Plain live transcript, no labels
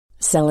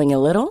Selling a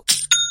little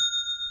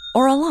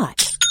or a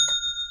lot?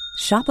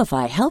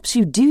 Shopify helps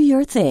you do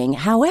your thing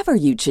however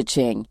you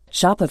cha-ching.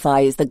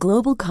 Shopify is the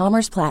global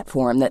commerce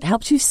platform that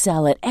helps you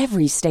sell at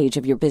every stage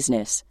of your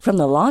business. From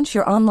the launch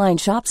your online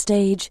shop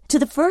stage to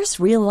the first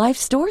real-life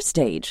store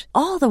stage,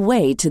 all the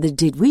way to the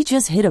did we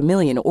just hit a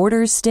million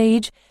orders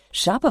stage.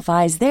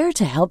 Shopify is there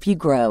to help you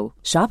grow.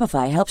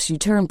 Shopify helps you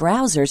turn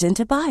browsers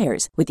into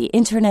buyers with the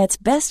internet's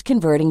best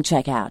converting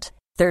checkout.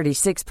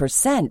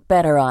 36%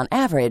 better on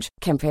average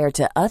compared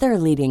to other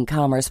leading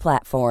commerce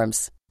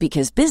platforms.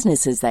 Because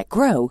businesses that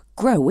grow,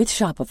 grow with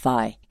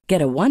Shopify.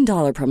 Get a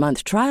 $1 per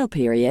month trial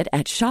period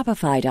at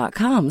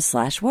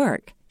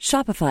shopify.com/work.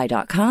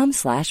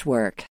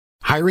 Shopify.com/work.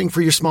 Hiring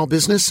for your small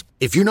business?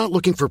 If you're not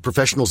looking for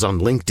professionals on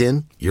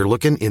LinkedIn, you're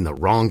looking in the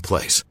wrong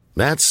place.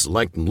 That's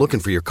like looking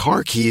for your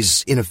car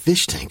keys in a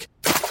fish tank.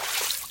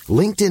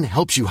 LinkedIn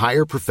helps you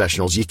hire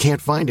professionals you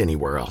can't find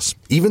anywhere else,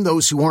 even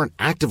those who aren't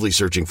actively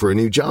searching for a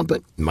new job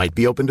but might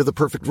be open to the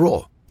perfect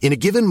role. In a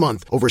given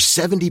month, over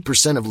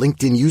 70% of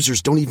LinkedIn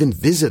users don't even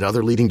visit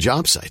other leading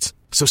job sites.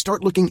 So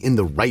start looking in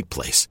the right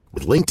place.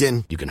 With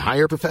LinkedIn, you can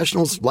hire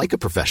professionals like a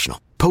professional.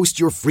 Post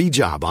your free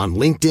job on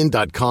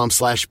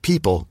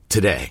linkedin.com/people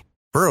today.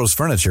 Burrow's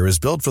furniture is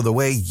built for the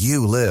way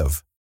you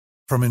live.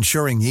 From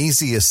ensuring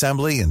easy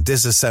assembly and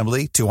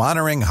disassembly to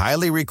honoring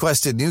highly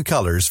requested new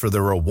colors for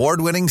their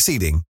award-winning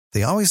seating,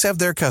 they always have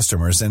their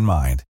customers in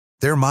mind.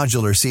 Their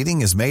modular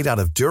seating is made out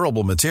of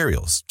durable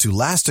materials to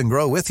last and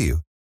grow with you.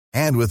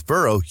 And with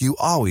Burrow, you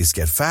always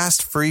get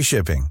fast, free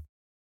shipping.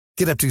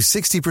 Get up to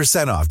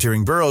 60% off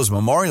during Burrow's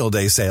Memorial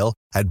Day sale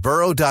at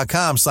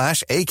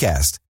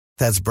burrow.com/ACAST.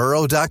 That's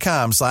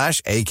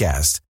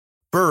burrow.com/ACAST.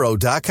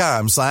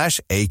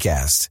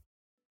 burrow.com/ACAST.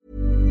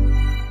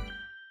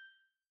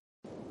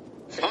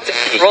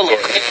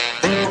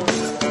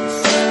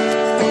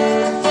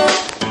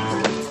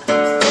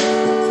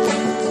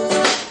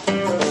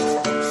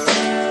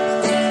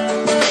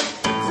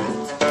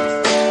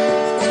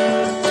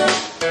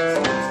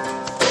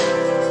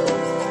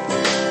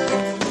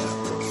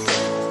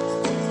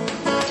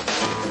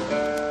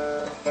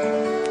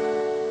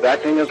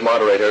 Acting as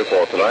moderator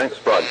for tonight's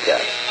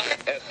broadcast.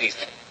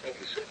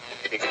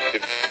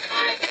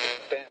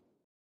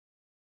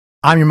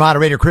 I'm your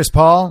moderator, Chris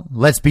Paul.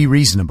 Let's be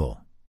reasonable.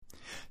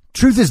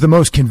 Truth is the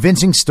most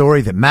convincing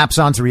story that maps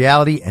onto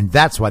reality, and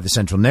that's why the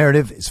central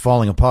narrative is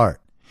falling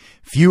apart.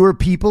 Fewer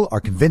people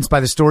are convinced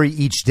by the story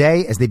each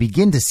day as they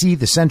begin to see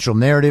the central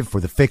narrative for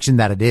the fiction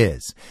that it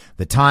is.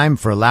 The time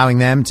for allowing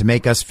them to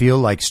make us feel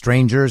like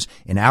strangers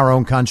in our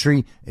own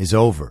country is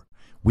over.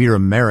 We are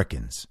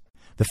Americans.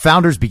 The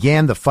founders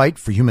began the fight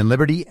for human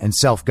liberty and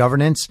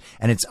self-governance,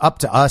 and it's up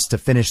to us to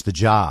finish the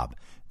job.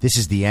 This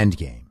is the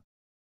Endgame.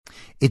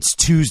 It's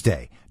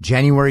Tuesday,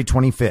 January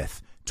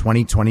 25th,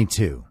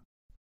 2022.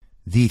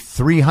 The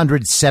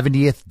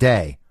 370th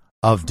day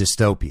of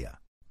dystopia.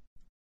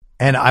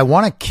 And I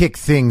want to kick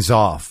things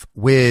off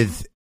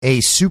with a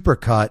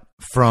supercut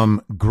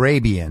from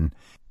Grabian.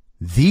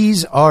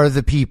 These are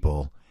the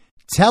people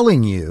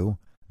telling you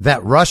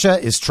that Russia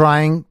is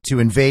trying to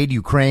invade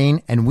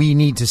Ukraine and we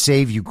need to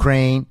save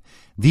Ukraine.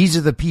 These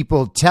are the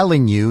people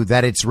telling you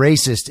that it's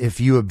racist if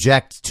you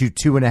object to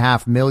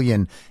 2.5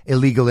 million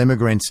illegal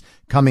immigrants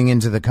coming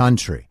into the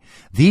country.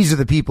 These are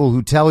the people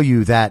who tell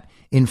you that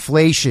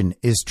inflation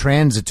is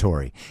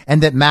transitory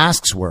and that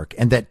masks work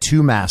and that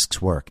 2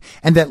 masks work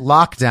and that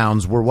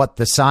lockdowns were what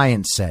the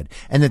science said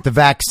and that the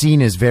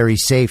vaccine is very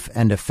safe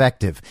and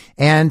effective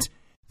and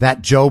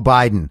that Joe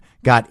Biden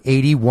got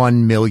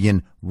 81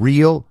 million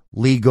real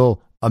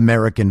legal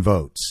American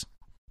votes.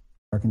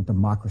 American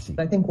democracy.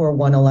 I think we're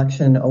one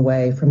election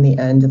away from the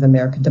end of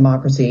American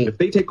democracy. If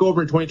they take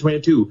over in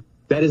 2022,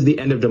 that is the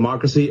end of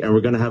democracy, and we're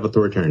going to have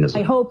authoritarianism.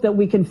 I hope that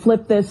we can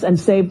flip this and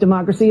save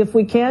democracy. If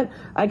we can't,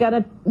 I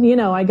gotta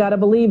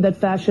believe that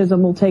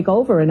fascism will take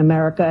over in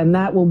America, and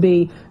that will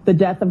be the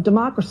death of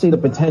democracy. The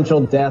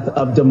potential death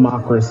of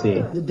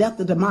democracy. The death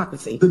of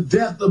democracy. The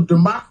death of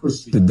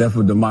democracy. The death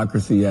of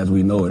democracy as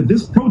we know it.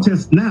 This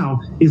protest now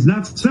is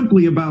not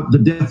simply about the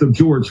death of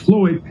George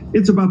Floyd.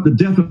 It's about the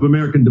death of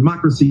American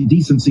democracy,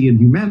 decency, and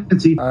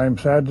humanity. I'm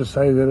sad to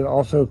say that it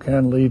also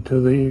can lead to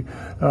the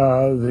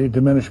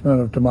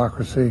diminishment of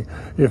democracy,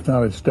 if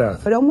not its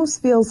death. It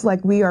almost feels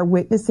like we are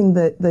witnessing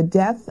the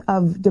death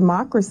of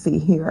democracy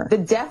here. The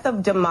death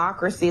of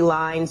democracy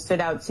line stood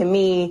out to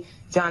me,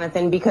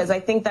 Jonathan, because I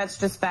think that's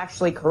just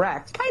factually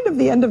correct. Kind of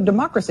the end of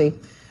democracy,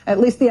 at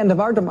least the end of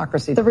our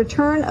democracy. The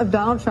return of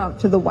Donald Trump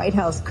to the White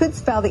House could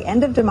spell the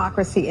end of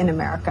democracy in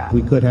America.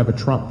 We could have a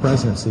Trump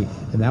presidency,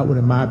 and that would,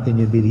 in my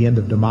opinion, be the end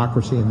of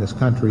democracy in this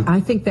country. I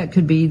think that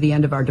could be the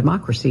end of our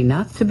democracy,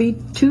 not to be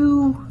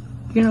too,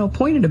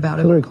 pointed about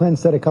it. Hillary Clinton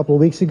said a couple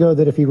of weeks ago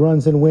that if he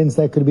runs and wins,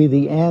 that could be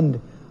the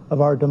end of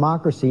our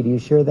democracy. Do you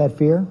share that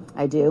fear?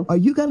 I do. Are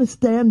you going to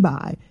stand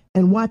by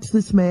and watch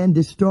this man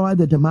destroy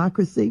the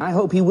democracy? I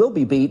hope he will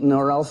be beaten,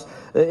 or else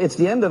it's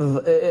the end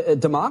of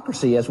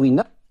democracy as we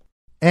know.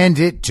 And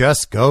it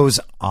just goes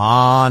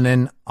on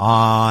and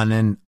on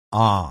and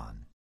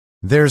on.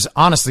 There's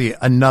honestly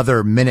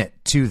another minute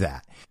to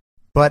that.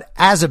 But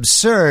as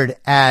absurd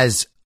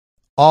as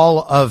all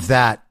of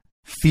that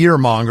fear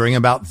mongering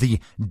about the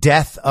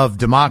death of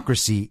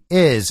democracy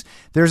is,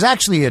 there's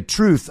actually a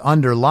truth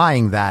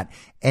underlying that.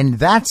 And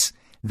that's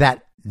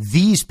that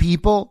these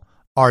people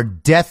are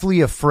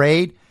deathly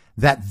afraid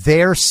that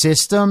their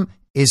system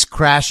is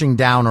crashing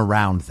down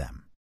around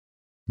them,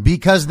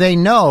 because they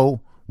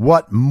know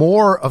what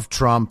more of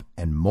Trump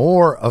and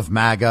more of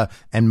MAGA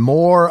and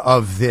more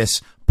of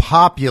this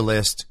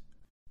populist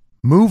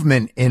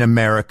movement in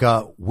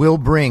America will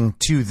bring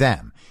to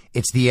them.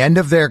 It's the end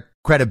of their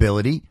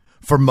credibility.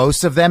 For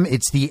most of them,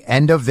 it's the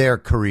end of their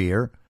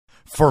career.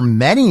 For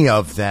many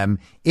of them,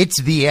 it's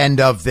the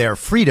end of their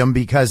freedom,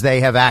 because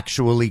they have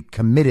actually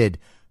committed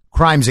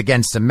crimes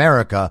against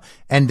America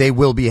and they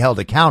will be held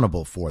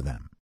accountable for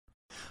them.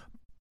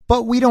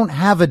 But we don't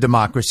have a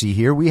democracy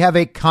here. We have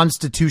a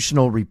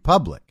constitutional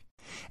republic.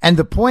 And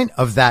the point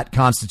of that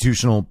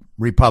constitutional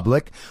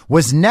republic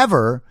was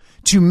never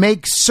to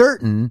make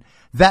certain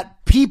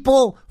that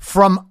people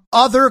from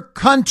other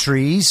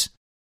countries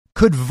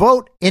could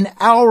vote in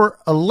our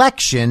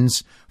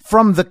elections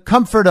from the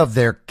comfort of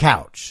their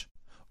couch,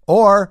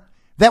 or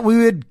that we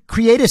would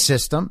create a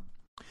system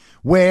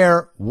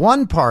where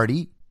one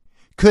party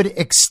could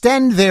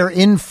extend their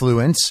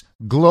influence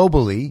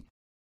globally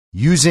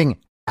using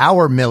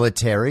our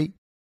military,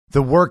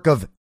 the work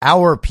of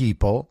our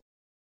people,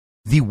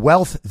 the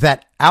wealth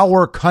that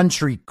our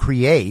country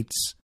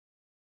creates,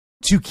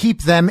 to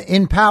keep them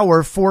in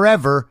power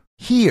forever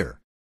here.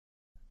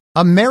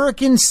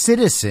 American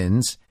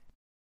citizens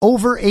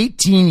over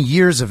 18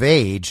 years of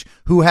age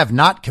who have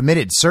not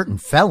committed certain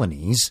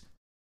felonies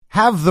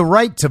have the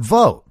right to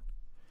vote.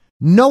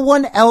 No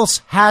one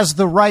else has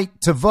the right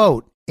to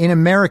vote in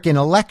American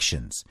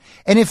elections.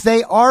 And if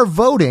they are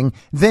voting,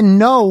 then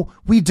no,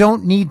 we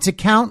don't need to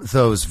count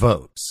those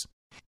votes.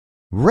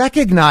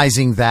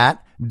 Recognizing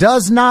that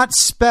does not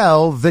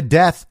spell the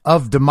death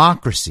of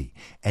democracy,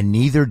 and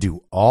neither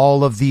do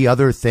all of the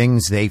other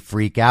things they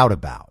freak out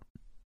about.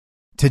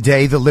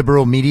 Today, the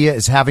liberal media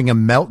is having a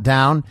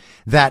meltdown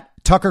that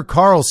Tucker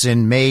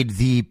Carlson made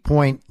the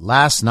point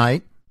last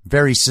night,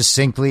 very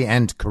succinctly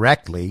and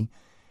correctly,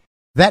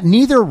 that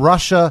neither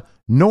Russia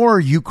nor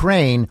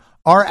Ukraine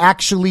are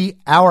actually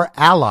our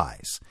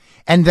allies,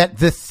 and that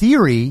the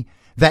theory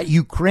that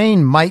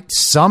Ukraine might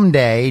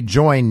someday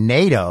join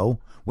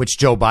NATO, which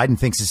Joe Biden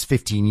thinks is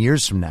 15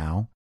 years from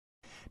now,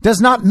 does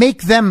not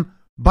make them,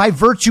 by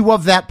virtue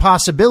of that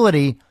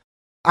possibility,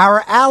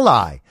 our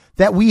ally,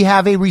 that we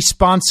have a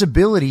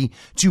responsibility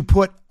to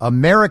put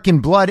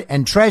American blood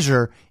and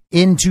treasure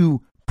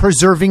into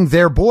preserving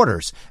their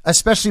borders,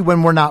 especially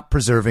when we're not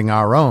preserving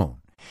our own.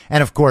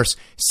 And of course,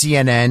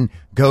 CNN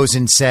goes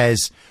and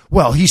says,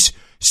 well, he's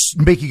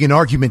making an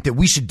argument that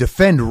we should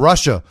defend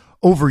Russia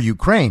over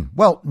Ukraine.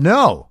 Well,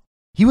 no,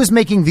 he was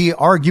making the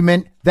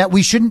argument that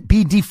we shouldn't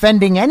be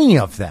defending any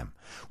of them.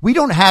 We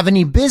don't have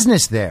any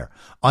business there,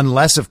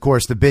 unless, of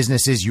course, the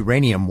business is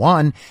Uranium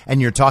One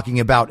and you're talking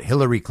about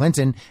Hillary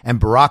Clinton and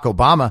Barack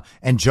Obama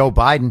and Joe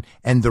Biden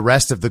and the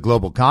rest of the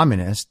global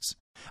communists.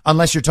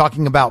 Unless you're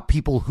talking about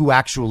people who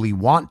actually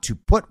want to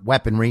put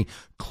weaponry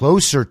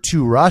closer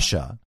to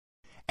Russia,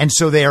 and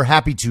so they are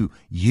happy to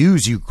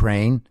use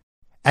Ukraine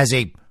as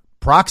a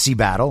proxy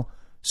battle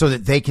so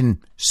that they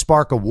can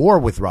spark a war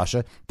with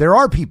Russia. There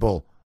are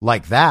people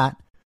like that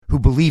who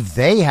believe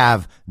they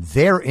have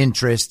their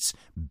interests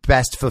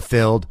best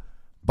fulfilled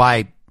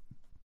by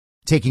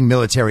taking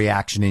military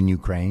action in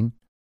Ukraine.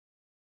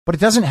 But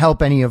it doesn't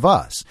help any of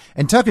us.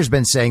 And Tucker's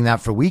been saying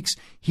that for weeks.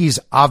 He's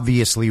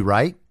obviously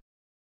right.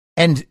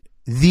 And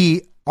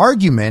the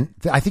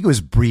argument, I think it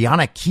was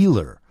Breonna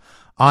Keeler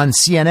on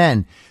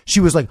CNN, she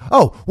was like,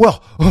 oh,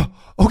 well,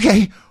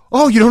 okay.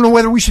 Oh, you don't know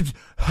whether we should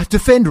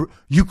defend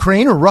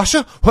Ukraine or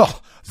Russia?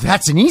 Well,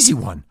 that's an easy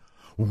one.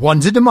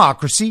 One's a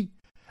democracy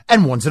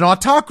and one's an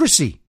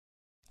autocracy.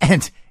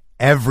 And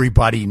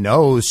everybody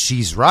knows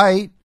she's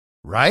right,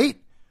 right?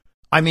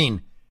 I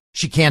mean,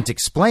 she can't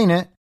explain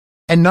it,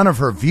 and none of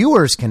her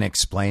viewers can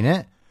explain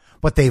it,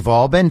 but they've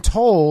all been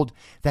told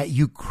that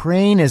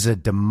Ukraine is a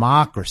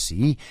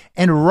democracy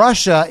and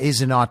Russia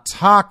is an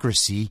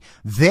autocracy.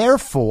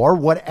 Therefore,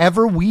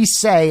 whatever we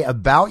say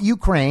about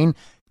Ukraine,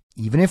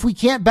 even if we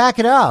can't back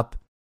it up,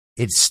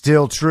 it's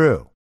still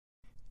true.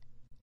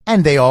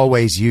 And they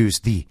always use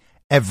the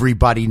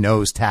everybody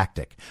knows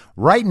tactic.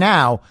 Right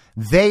now,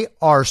 they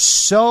are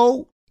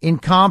so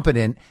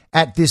incompetent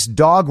at this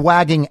dog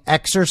wagging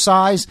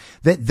exercise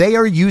that they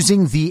are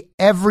using the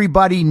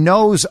everybody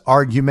knows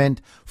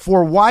argument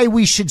for why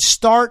we should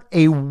start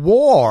a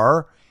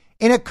war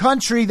in a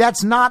country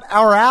that's not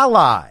our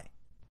ally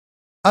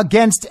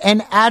against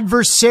an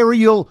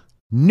adversarial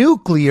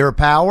nuclear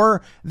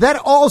power that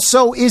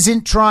also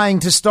isn't trying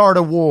to start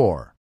a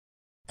war.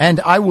 And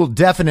I will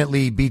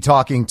definitely be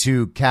talking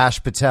to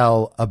Kash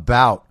Patel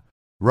about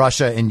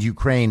Russia and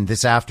Ukraine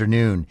this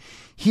afternoon.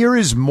 Here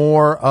is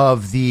more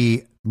of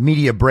the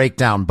media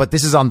breakdown, but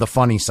this is on the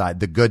funny side,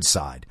 the good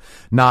side,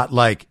 not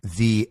like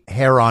the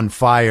hair on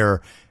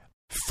fire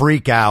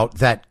freak out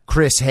that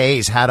Chris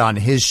Hayes had on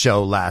his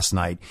show last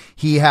night.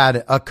 He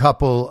had a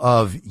couple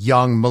of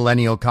young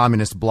millennial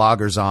communist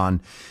bloggers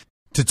on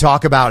to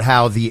talk about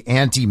how the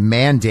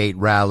anti-mandate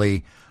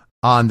rally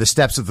on the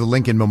steps of the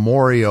Lincoln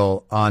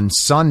Memorial on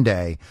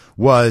Sunday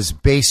was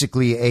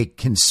basically a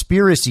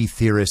conspiracy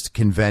theorist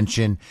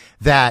convention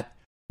that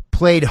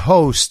played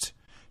host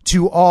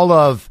to all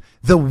of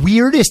the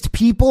weirdest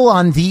people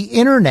on the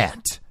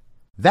internet.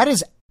 That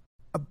is,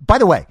 by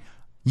the way,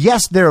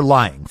 yes, they're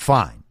lying,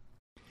 fine.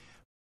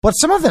 But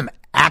some of them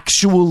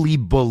actually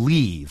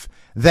believe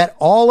that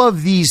all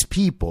of these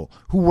people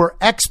who were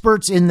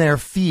experts in their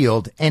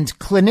field and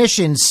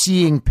clinicians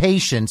seeing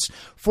patients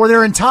for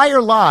their entire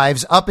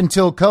lives up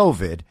until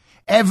COVID,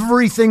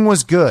 everything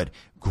was good.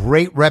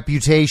 Great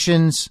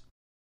reputations,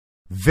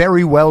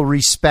 very well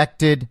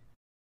respected,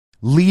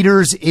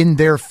 leaders in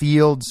their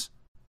fields.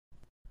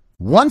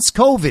 Once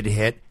COVID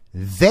hit,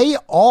 they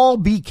all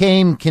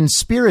became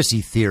conspiracy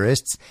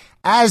theorists,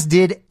 as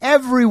did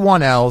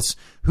everyone else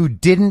who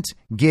didn't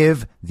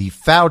give the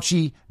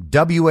Fauci,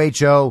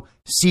 WHO,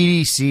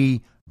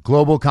 CDC,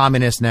 global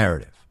communist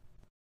narrative.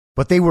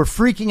 But they were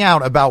freaking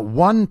out about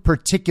one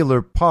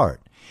particular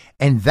part,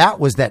 and that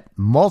was that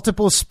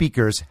multiple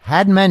speakers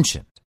had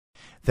mentioned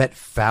that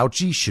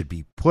Fauci should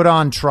be put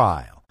on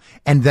trial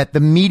and that the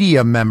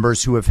media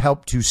members who have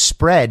helped to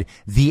spread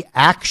the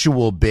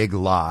actual big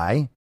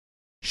lie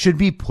should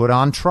be put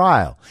on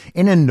trial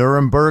in a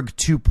Nuremberg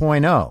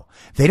 2.0.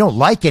 They don't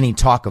like any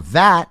talk of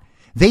that.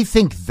 They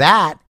think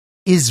that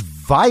is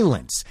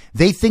violence.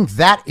 They think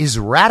that is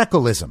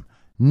radicalism.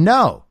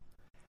 No,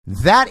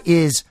 that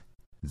is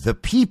the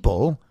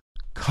people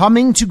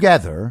coming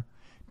together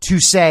to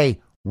say,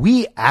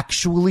 we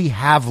actually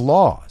have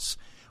laws.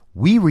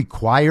 We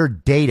require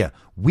data.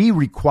 We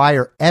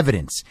require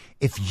evidence.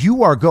 If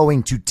you are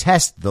going to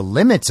test the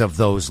limits of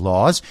those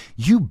laws,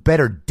 you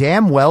better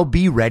damn well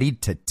be ready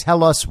to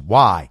tell us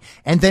why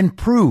and then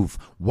prove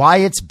why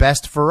it's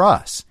best for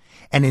us.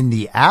 And in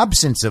the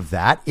absence of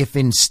that, if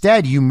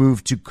instead you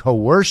move to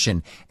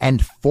coercion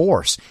and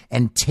force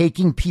and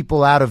taking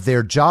people out of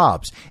their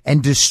jobs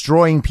and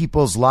destroying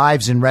people's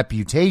lives and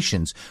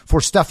reputations for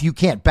stuff you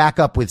can't back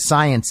up with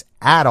science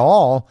at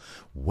all,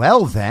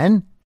 well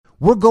then,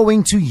 we're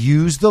going to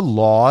use the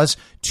laws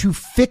to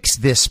fix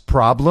this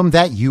problem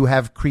that you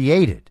have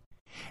created.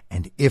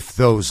 And if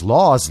those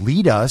laws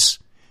lead us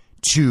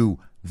to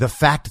the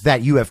fact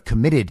that you have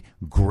committed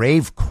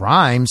grave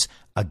crimes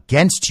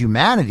against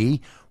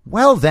humanity,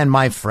 well then,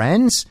 my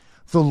friends,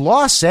 the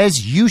law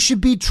says you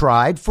should be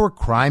tried for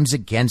crimes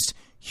against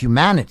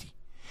humanity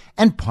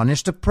and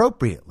punished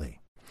appropriately.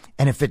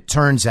 And if it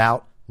turns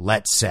out,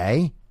 let's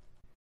say,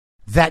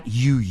 that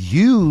you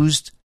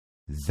used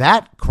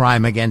that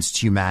crime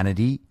against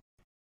humanity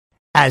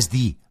as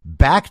the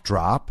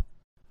backdrop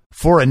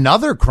for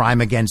another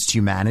crime against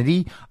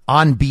humanity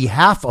on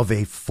behalf of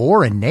a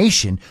foreign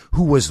nation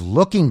who was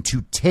looking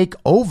to take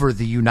over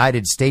the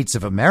United States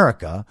of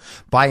America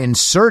by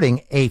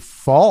inserting a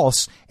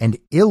false and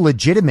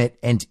illegitimate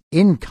and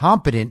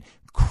incompetent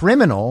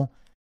criminal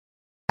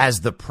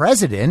as the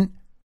president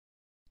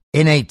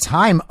in a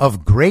time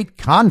of great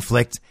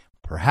conflict,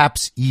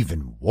 perhaps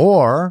even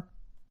war.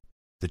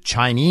 The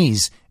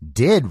Chinese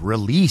did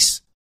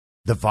release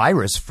the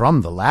virus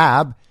from the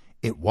lab.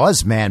 It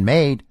was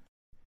man-made.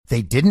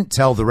 They didn't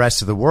tell the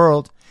rest of the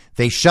world.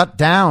 They shut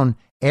down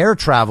air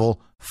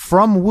travel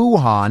from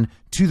Wuhan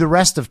to the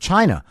rest of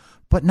China,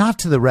 but not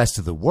to the rest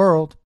of the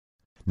world.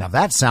 Now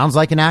that sounds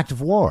like an act of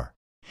war.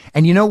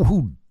 And you know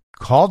who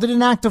called it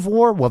an act of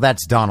war? Well,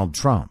 that's Donald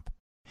Trump.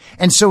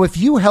 And so if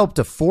you helped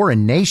a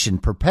foreign nation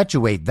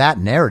perpetuate that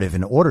narrative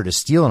in order to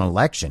steal an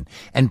election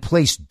and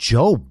place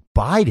Joe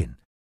Biden,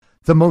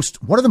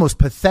 one of the most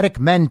pathetic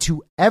men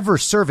to ever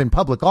serve in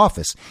public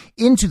office,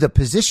 into the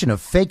position of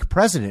fake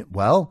president,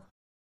 well,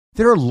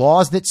 there are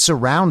laws that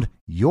surround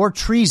your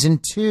treason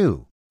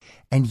too.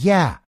 And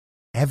yeah,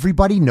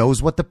 everybody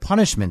knows what the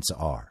punishments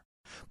are.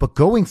 But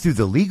going through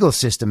the legal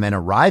system and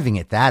arriving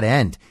at that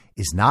end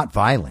is not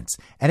violence.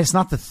 And it's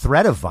not the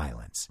threat of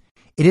violence.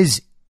 It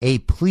is a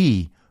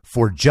plea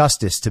for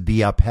justice to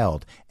be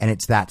upheld. And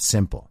it's that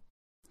simple.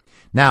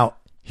 Now,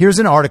 here's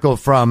an article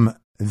from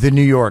the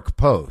New York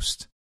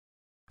Post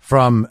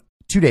from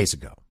 2 days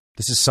ago.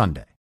 This is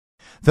Sunday.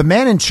 The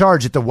man in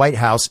charge at the White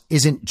House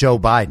isn't Joe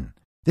Biden.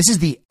 This is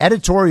the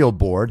editorial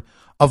board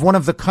of one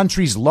of the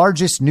country's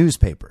largest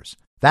newspapers.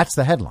 That's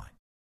the headline.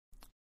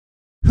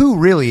 Who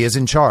really is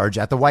in charge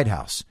at the White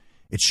House?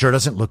 It sure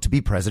doesn't look to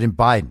be President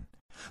Biden.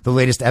 The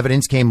latest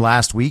evidence came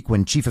last week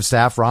when Chief of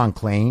Staff Ron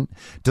Klain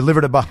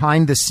delivered a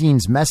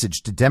behind-the-scenes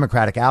message to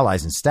Democratic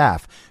allies and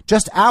staff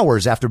just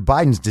hours after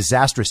Biden's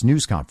disastrous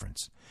news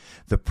conference.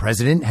 The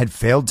president had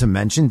failed to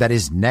mention that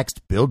his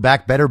next Build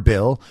Back Better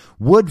bill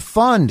would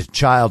fund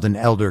child and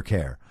elder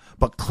care,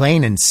 but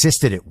Klain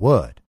insisted it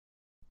would.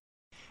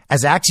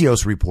 As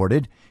Axios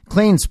reported,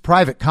 Klain's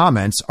private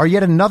comments are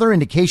yet another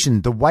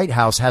indication the White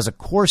House has a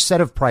core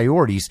set of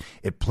priorities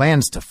it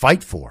plans to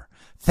fight for.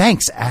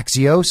 Thanks,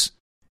 Axios.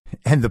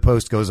 And the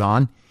Post goes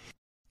on.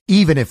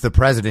 even if the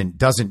president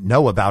doesn't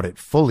know about it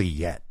fully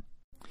yet.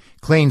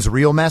 Klain's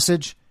real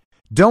message?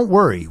 Don't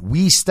worry,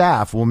 we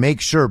staff will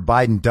make sure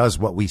Biden does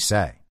what we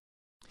say.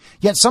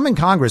 Yet some in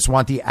Congress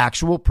want the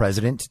actual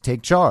president to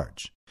take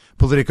charge.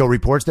 Politico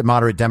reports that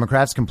moderate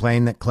Democrats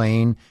complain that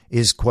Klain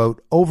is,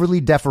 quote,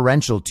 overly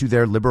deferential to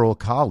their liberal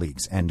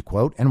colleagues, end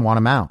quote, and want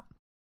him out.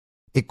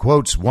 It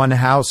quotes one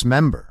House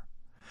member.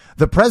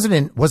 The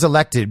president was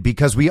elected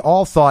because we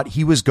all thought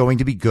he was going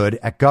to be good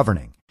at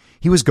governing.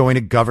 He was going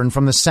to govern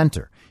from the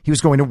center. He was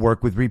going to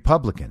work with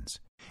Republicans.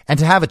 And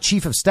to have a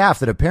chief of staff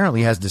that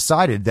apparently has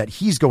decided that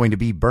he's going to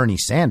be Bernie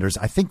Sanders,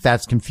 I think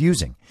that's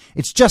confusing.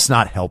 It's just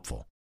not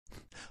helpful.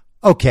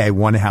 Okay,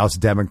 one House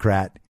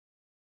Democrat.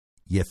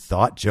 You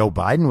thought Joe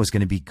Biden was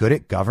going to be good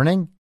at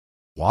governing?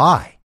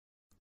 Why?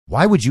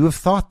 Why would you have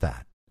thought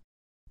that?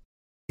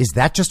 Is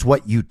that just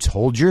what you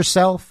told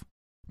yourself?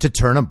 To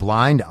turn a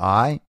blind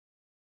eye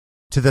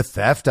to the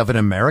theft of an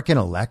American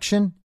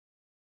election?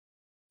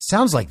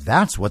 Sounds like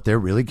that's what they're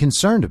really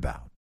concerned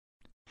about.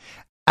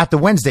 At the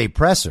Wednesday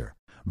presser,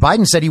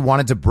 Biden said he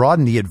wanted to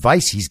broaden the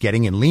advice he's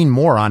getting and lean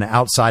more on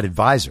outside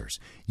advisors.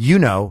 You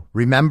know,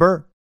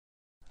 remember?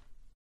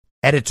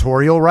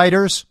 Editorial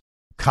writers,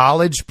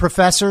 college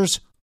professors,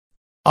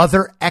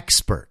 other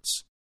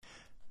experts.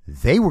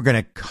 They were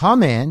going to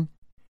come in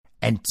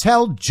and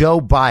tell Joe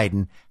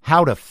Biden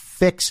how to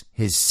fix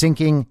his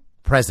sinking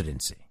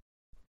presidency.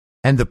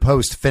 And the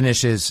Post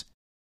finishes,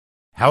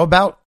 how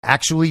about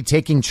actually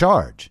taking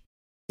charge?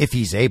 If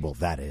he's able,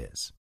 that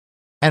is.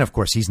 And of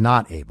course, he's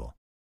not able.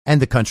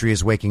 And the country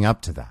is waking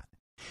up to that.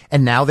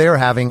 And now they're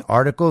having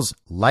articles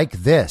like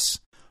this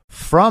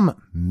from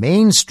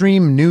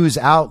mainstream news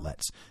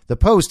outlets. The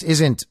Post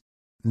isn't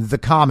the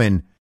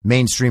common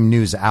mainstream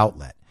news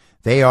outlet.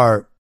 They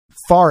are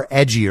far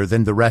edgier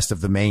than the rest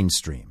of the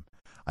mainstream.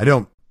 I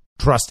don't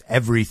trust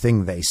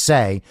everything they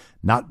say,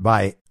 not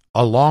by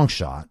a long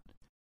shot,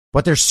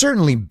 but they're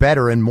certainly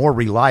better and more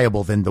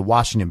reliable than the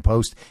Washington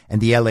Post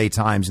and the LA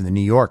Times and the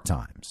New York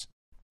Times.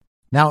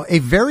 Now, a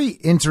very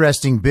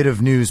interesting bit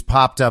of news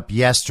popped up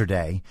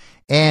yesterday,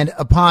 and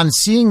upon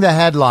seeing the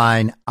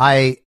headline,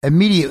 I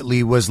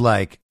immediately was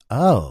like,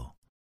 oh,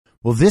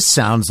 well, this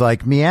sounds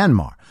like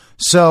Myanmar.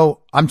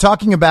 So I'm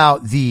talking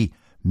about the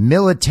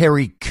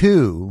military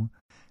coup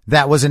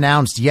that was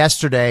announced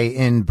yesterday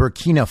in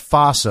Burkina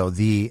Faso,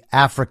 the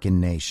African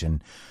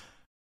nation.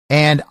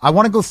 And I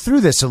want to go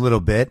through this a little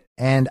bit,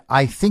 and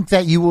I think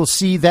that you will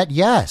see that,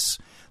 yes,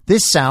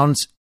 this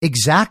sounds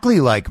exactly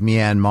like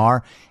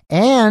Myanmar,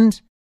 and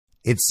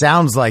it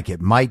sounds like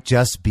it might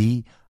just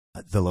be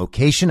the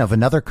location of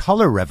another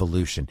color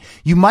revolution.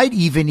 You might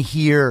even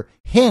hear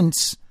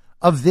hints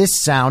of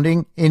this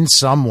sounding in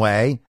some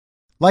way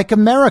like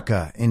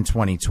America in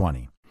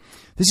 2020.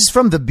 This is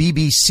from the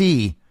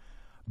BBC.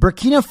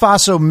 Burkina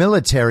Faso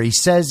military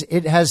says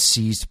it has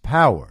seized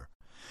power.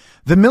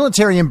 The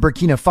military in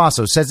Burkina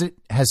Faso says it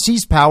has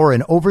seized power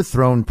and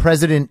overthrown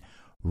President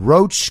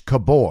Roch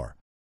Kabore.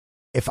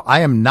 If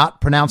I am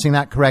not pronouncing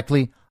that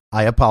correctly,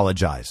 I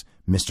apologize,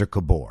 Mr.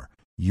 Kabore.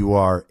 You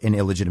are an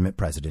illegitimate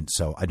president,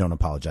 so I don't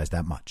apologize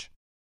that much.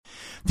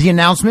 The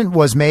announcement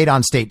was made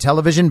on state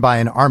television by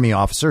an army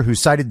officer who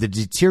cited the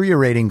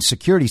deteriorating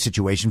security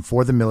situation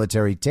for the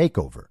military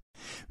takeover.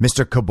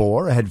 Mr.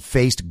 Kabore had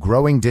faced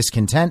growing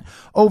discontent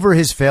over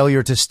his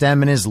failure to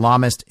stem an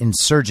Islamist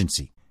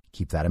insurgency.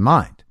 Keep that in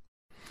mind.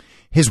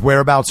 His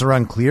whereabouts are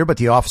unclear, but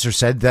the officer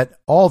said that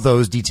all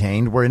those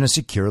detained were in a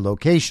secure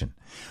location.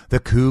 The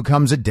coup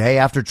comes a day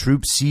after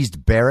troops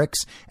seized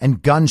barracks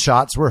and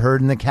gunshots were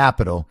heard in the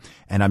capital,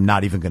 and I'm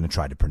not even going to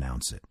try to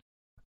pronounce it.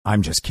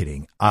 I'm just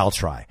kidding. I'll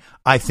try.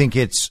 I think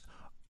it's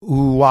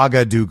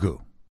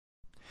Ouagadougou.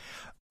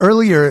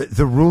 Earlier,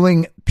 the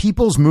ruling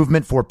People's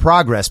Movement for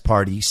Progress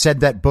Party said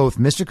that both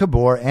Mr.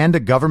 Kabore and a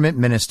government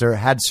minister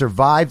had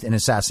survived an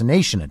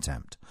assassination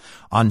attempt.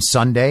 On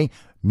Sunday,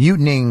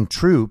 mutinying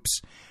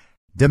troops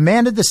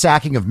demanded the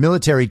sacking of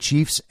military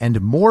chiefs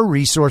and more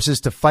resources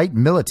to fight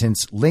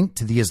militants linked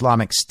to the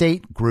Islamic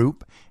State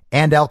group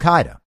and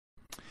Al-Qaeda.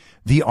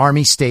 The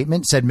army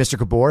statement said Mr.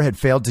 Kabore had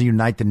failed to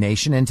unite the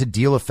nation and to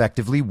deal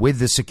effectively with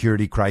the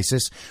security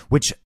crisis,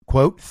 which,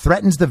 quote,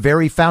 threatens the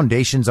very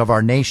foundations of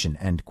our nation,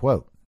 end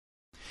quote.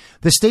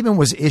 The statement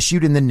was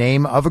issued in the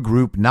name of a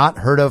group not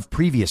heard of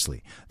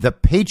previously, the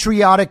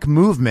Patriotic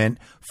Movement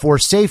for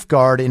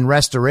Safeguard and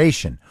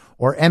Restoration,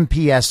 or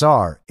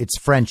MPSR, its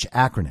French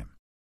acronym.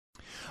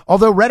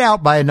 Although read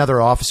out by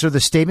another officer, the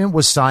statement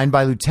was signed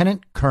by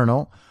Lieutenant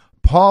Colonel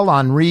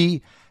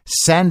Paul-Henri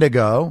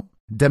Sandago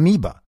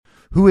Damiba,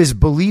 who is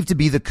believed to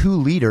be the coup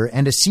leader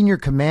and a senior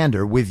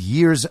commander with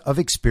years of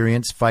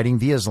experience fighting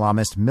the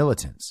Islamist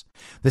militants.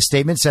 The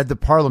statement said the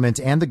parliament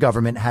and the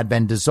government had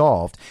been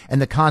dissolved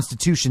and the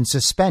constitution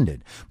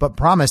suspended, but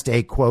promised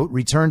a, quote,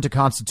 return to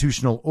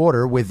constitutional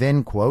order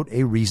within, quote,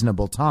 a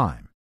reasonable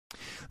time.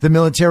 The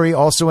military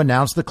also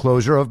announced the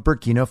closure of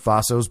Burkina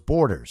Faso's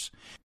borders.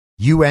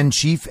 UN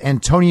Chief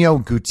Antonio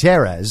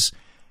Guterres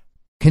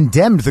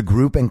condemned the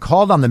group and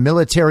called on the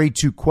military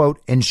to,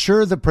 quote,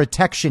 ensure the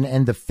protection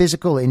and the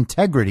physical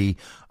integrity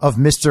of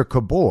Mr.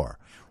 Kabore,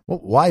 Well,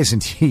 why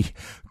isn't he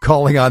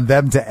calling on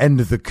them to end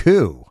the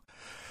coup?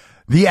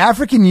 The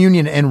African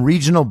Union and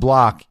regional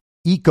bloc,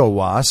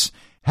 ECOWAS,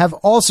 have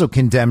also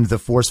condemned the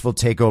forceful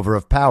takeover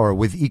of power,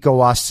 with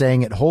ECOWAS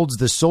saying it holds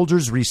the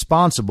soldiers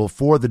responsible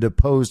for the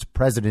deposed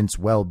president's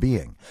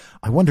well-being.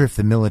 I wonder if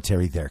the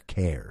military there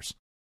cares.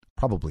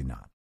 Probably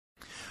not.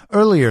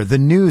 Earlier, the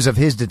news of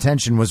his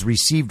detention was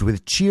received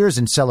with cheers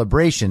and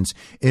celebrations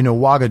in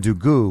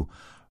Ouagadougou,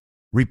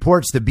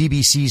 reports the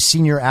BBC's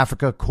senior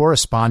Africa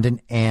correspondent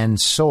Anne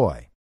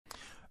Soy.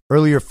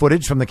 Earlier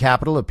footage from the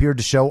capital appeared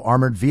to show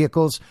armored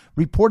vehicles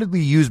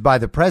reportedly used by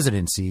the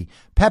presidency,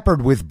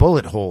 peppered with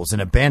bullet holes and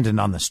abandoned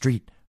on the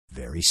street.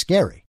 Very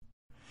scary.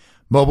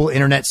 Mobile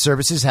internet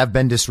services have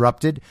been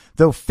disrupted,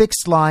 though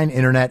fixed line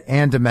internet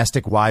and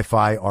domestic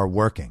Wi-Fi are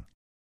working.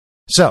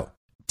 So,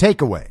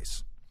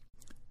 takeaways.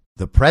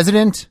 The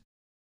president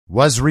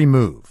was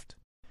removed.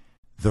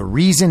 The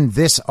reason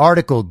this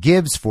article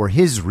gives for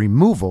his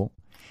removal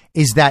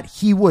is that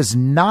he was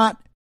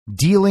not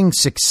dealing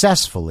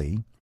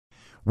successfully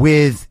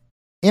with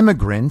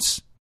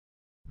immigrants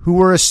who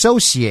were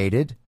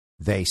associated,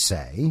 they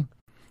say,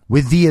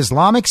 with the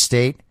Islamic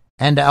State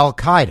and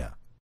Al-Qaeda.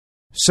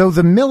 So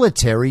the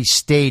military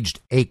staged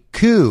a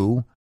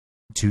coup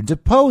to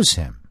depose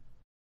him,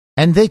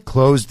 and they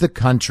closed the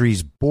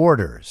country's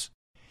borders.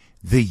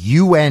 The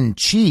UN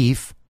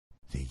chief,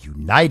 the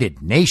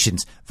United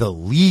Nations, the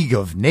League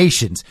of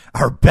Nations,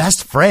 our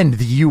best friend,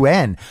 the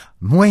UN.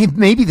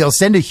 Maybe they'll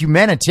send a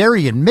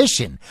humanitarian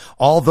mission.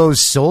 All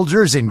those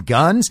soldiers and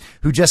guns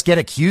who just get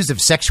accused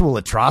of sexual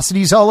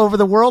atrocities all over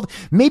the world,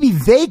 maybe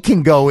they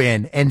can go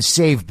in and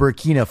save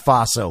Burkina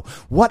Faso.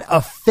 What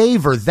a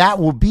favor that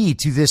will be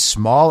to this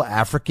small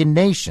African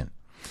nation.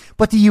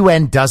 But the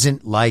UN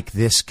doesn't like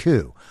this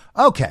coup.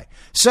 Okay,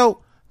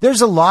 so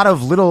there's a lot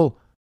of little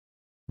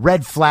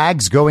red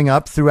flags going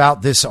up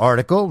throughout this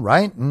article,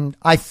 right? And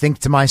I think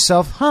to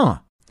myself,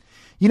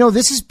 you know,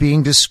 this is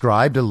being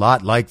described a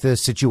lot like the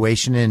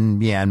situation in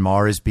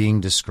Myanmar is being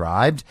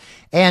described.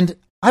 And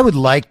I would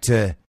like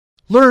to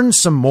learn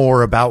some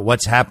more about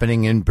what's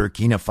happening in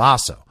Burkina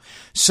Faso.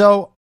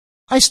 So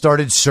I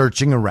started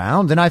searching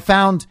around and I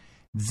found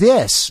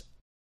this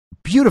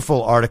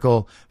beautiful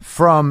article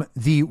from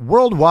the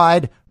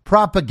worldwide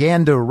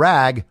propaganda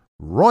rag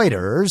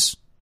Reuters.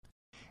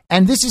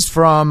 And this is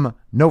from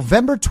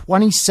November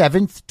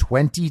 27th,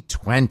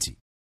 2020.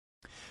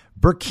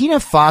 Burkina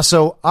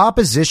Faso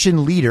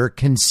opposition leader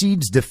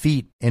concedes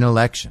defeat in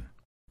election.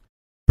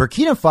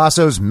 Burkina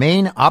Faso's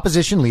main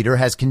opposition leader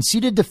has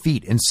conceded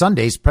defeat in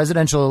Sunday's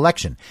presidential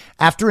election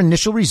after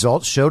initial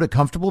results showed a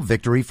comfortable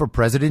victory for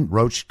President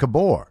Roch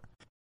Kabore,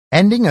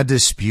 ending a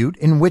dispute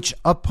in which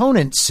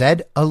opponents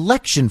said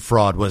election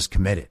fraud was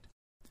committed.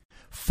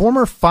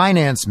 Former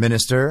finance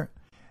minister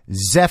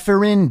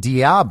Zephirin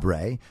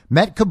Diabre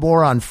met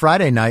Kabore on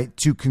Friday night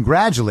to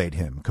congratulate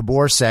him,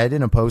 Kabore said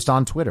in a post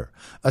on Twitter.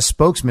 A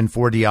spokesman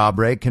for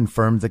Diabre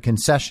confirmed the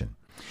concession.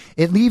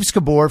 It leaves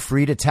Kabore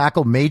free to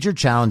tackle major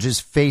challenges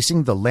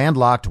facing the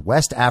landlocked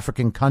West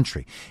African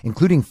country,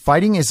 including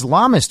fighting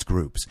Islamist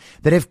groups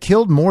that have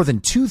killed more than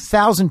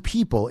 2,000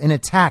 people in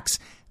attacks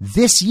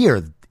this year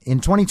in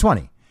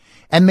 2020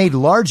 and made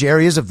large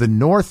areas of the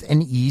north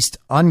and east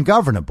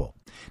ungovernable.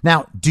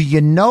 Now, do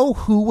you know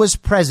who was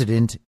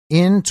president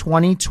in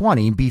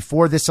 2020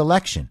 before this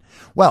election?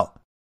 Well,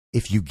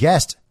 if you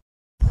guessed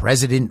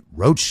President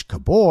Roch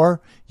Kabore,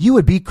 you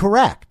would be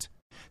correct.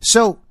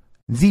 So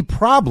the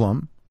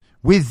problem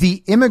with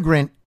the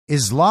immigrant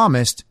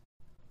Islamist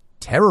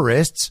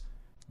terrorists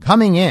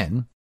coming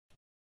in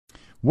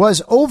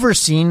was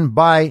overseen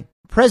by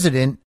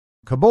President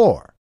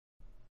Kabore,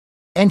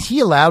 and he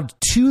allowed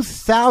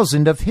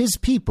 2,000 of his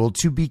people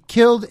to be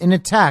killed in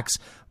attacks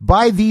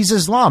by these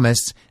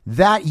Islamists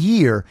that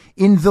year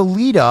in the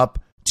lead up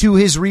to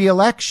his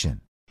re-election,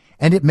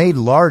 and it made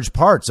large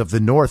parts of the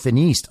north and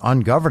east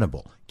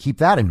ungovernable. Keep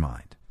that in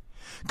mind.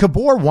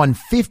 Kabore won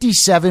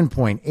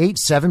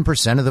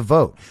 57.87% of the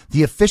vote.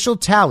 The official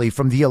tally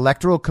from the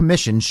Electoral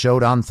Commission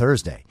showed on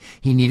Thursday.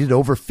 He needed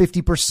over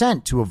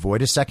 50% to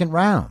avoid a second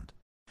round.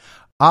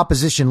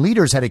 Opposition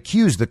leaders had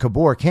accused the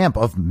Kabore camp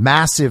of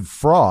massive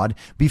fraud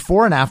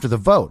before and after the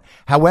vote.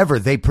 However,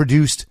 they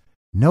produced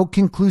no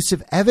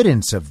conclusive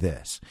evidence of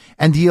this,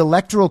 and the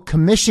Electoral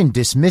Commission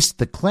dismissed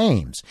the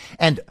claims.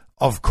 And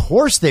of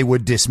course they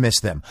would dismiss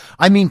them.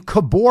 I mean,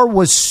 Kabore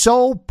was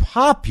so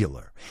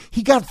popular.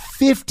 He got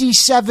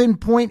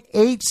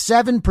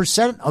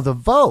 57.87% of the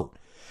vote.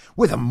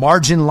 With a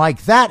margin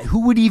like that,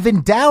 who would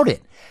even doubt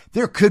it?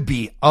 There could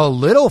be a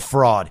little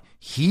fraud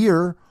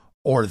here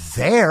or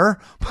there,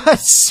 but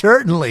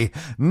certainly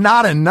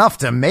not enough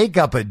to make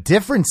up a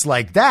difference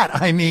like that.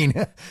 I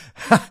mean,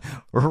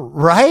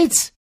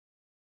 right?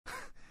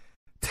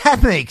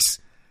 That makes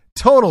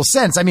total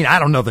sense. I mean, I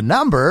don't know the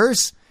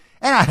numbers,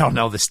 and I don't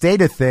know the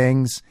state of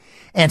things,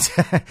 and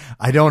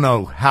I don't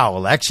know how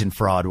election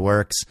fraud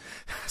works.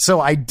 So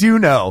I do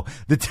know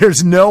that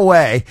there's no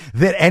way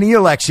that any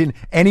election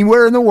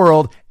anywhere in the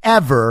world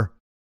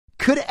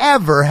could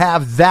ever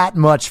have that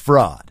much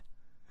fraud.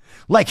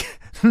 Like,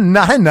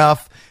 not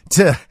enough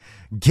to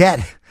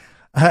get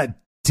a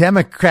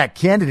Democrat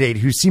candidate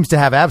who seems to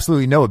have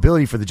absolutely no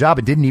ability for the job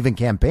and didn't even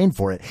campaign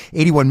for it.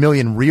 81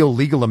 million real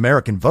legal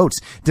American votes,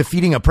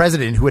 defeating a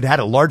president who had had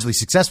a largely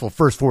successful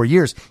first 4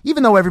 years,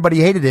 even though everybody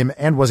hated him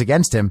and was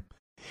against him,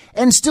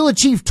 and still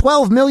achieved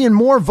 12 million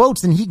more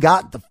votes than he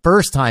got the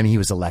first time he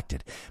was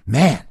elected.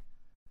 Man,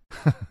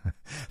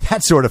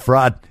 that sort of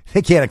fraud,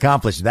 they can't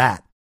accomplish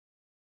that.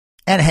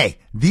 And hey,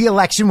 the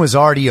election was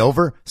already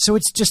over, so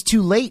it's just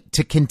too late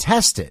to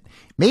contest it.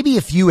 Maybe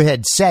if you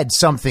had said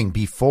something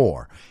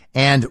before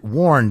and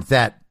warned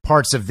that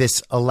parts of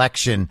this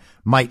election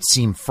might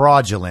seem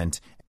fraudulent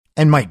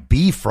and might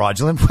be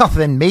fraudulent, well,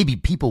 then maybe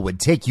people would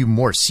take you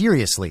more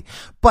seriously.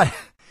 But,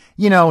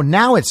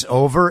 now it's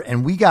over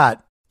and we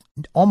got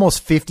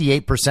almost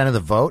 58% of the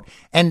vote.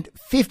 And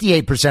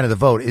 58% of the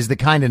vote is the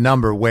kind of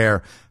number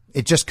where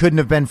it just couldn't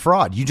have been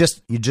fraud. You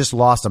just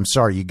lost. I'm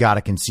sorry. You got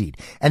to concede.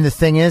 And the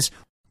thing is,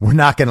 we're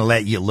not going to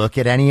let you look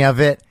at any of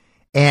it.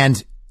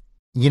 And,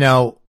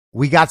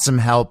 we got some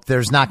help.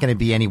 There's not going to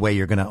be any way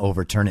you're going to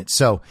overturn it.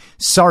 So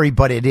sorry,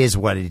 but it is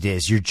what it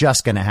is. You're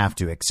just going to have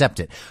to accept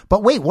it.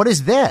 But wait, what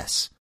is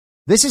this?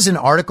 This is an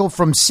article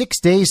from 6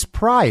 days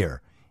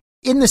prior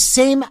in the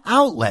same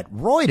outlet,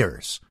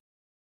 Reuters,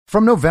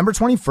 from November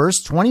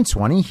 21st,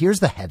 2020.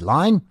 Here's the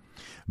headline.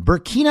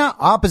 Burkina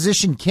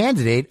opposition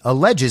candidate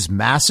alleges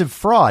massive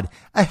fraud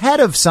ahead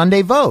of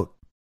Sunday vote.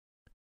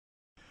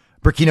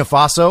 Burkina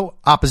Faso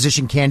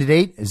opposition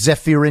candidate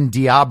Zephirin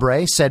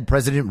Diabre said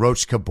President Roch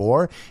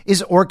Kabore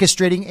is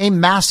orchestrating a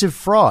massive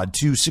fraud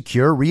to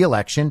secure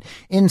re-election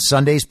in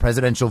Sunday's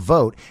presidential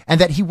vote and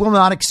that he will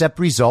not accept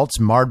results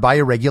marred by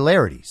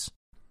irregularities.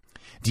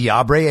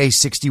 Diabre, a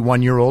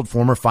 61-year-old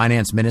former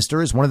finance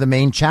minister, is one of the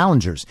main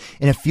challengers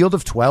in a field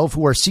of 12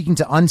 who are seeking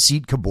to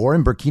unseat Kabore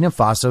in Burkina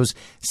Faso's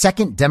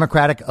second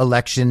democratic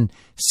election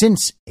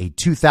since a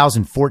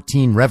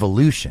 2014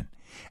 revolution.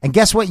 And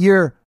guess what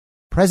year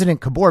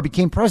President Kabore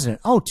became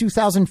president?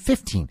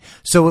 2015.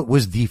 So it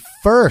was the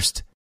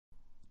first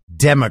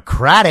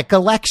democratic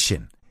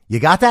election. You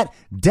got that?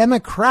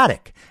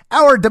 Democratic.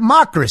 Our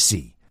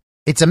democracy.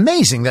 It's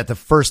amazing that the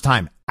first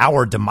time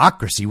our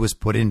democracy was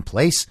put in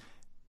place,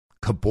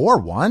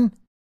 Kabore won.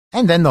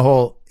 And then the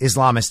whole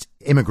Islamist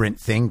immigrant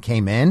thing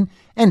came in.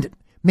 And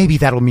maybe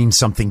that'll mean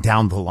something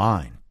down the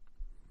line.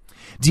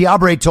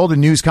 Diabre told a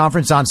news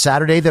conference on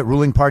Saturday that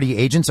ruling party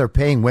agents are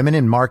paying women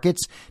in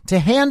markets to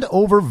hand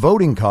over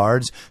voting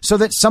cards so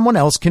that someone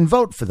else can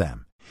vote for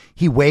them.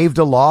 He waved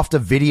aloft a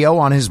video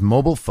on his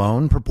mobile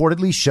phone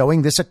purportedly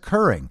showing this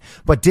occurring,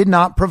 but did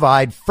not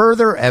provide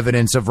further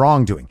evidence of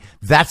wrongdoing.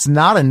 That's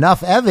not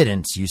enough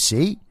evidence, you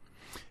see.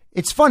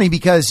 It's funny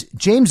because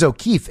James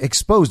O'Keefe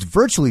exposed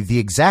virtually the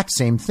exact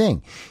same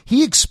thing.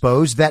 He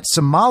exposed that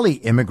Somali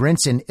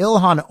immigrants in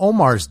Ilhan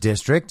Omar's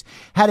district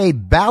had a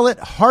ballot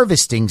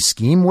harvesting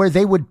scheme where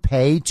they would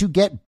pay to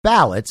get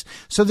ballots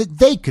so that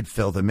they could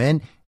fill them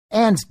in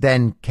and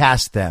then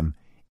cast them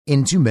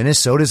into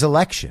Minnesota's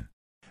election.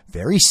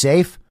 Very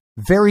safe,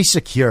 very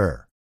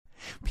secure.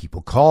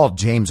 People called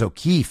James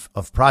O'Keefe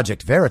of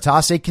Project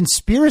Veritas a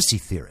conspiracy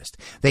theorist.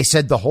 They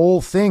said the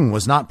whole thing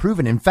was not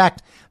proven. In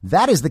fact,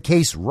 that is the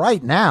case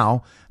right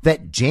now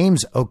that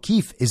James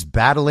O'Keefe is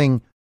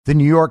battling the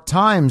New York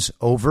Times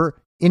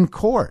over in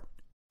court.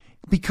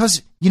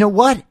 Because you know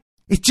what?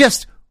 It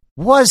just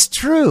was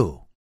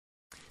true.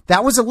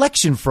 That was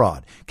election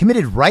fraud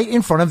committed right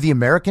in front of the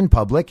American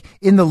public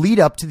in the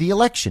lead up to the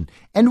election.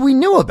 And we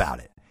knew about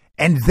it.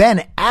 And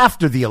then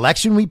after the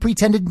election, we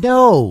pretended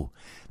no.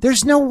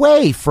 There's no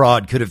way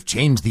fraud could have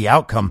changed the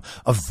outcome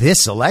of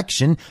this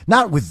election,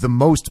 not with the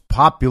most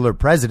popular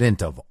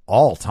president of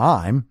all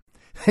time.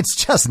 It's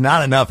just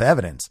not enough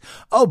evidence.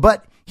 Oh,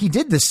 but he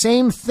did the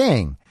same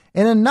thing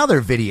in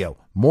another video,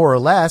 more or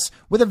less,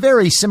 with a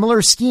very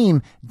similar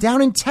scheme down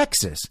in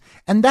Texas.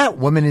 And that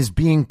woman is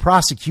being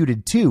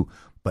prosecuted too.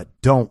 But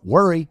don't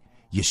worry,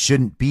 you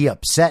shouldn't be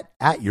upset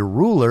at your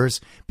rulers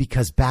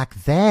because back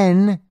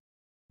then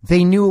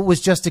they knew it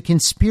was just a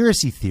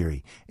conspiracy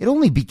theory. It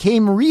only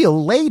became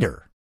real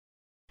later.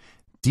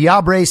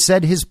 Diabre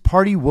said his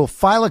party will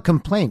file a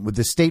complaint with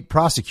the state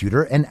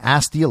prosecutor and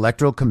ask the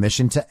Electoral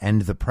Commission to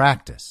end the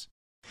practice.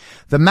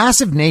 The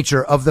massive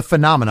nature of the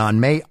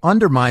phenomenon may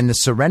undermine the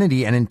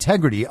serenity and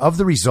integrity of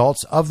the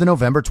results of the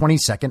November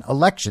 22nd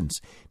elections,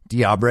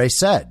 Diabre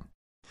said.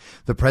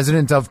 The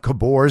president of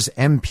Kabore's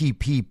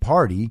MPP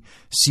party,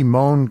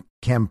 Simone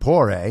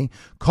Campore,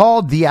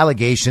 called the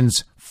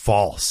allegations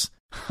false.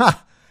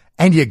 Ha!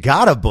 And you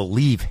gotta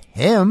believe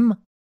him.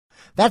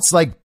 That's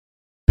like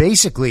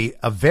basically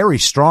a very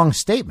strong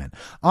statement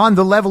on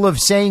the level of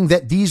saying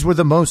that these were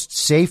the most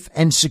safe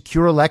and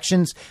secure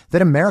elections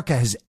that America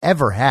has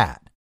ever had.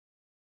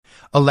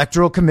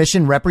 Electoral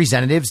Commission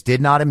representatives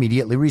did not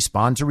immediately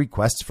respond to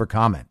requests for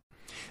comment.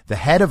 The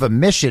head of a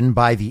mission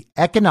by the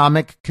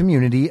Economic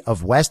Community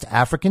of West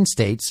African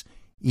States,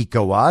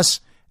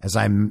 ECOWAS, as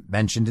I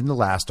mentioned in the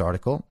last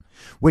article,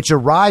 which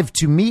arrived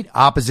to meet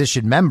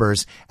opposition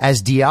members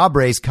as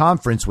Diabre's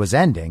conference was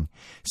ending,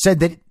 said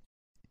that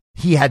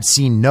he had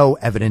seen no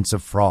evidence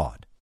of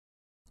fraud.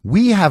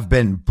 We have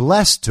been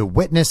blessed to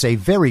witness a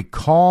very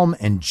calm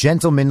and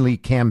gentlemanly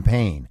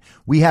campaign.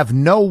 We have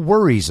no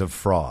worries of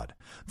fraud,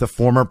 the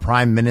former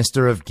Prime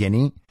Minister of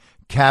Guinea,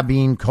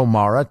 Kabine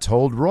Komara,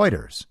 told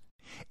Reuters.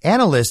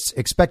 Analysts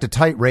expect a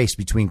tight race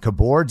between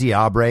Kabore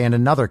Diabre and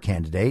another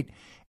candidate,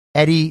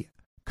 Eddie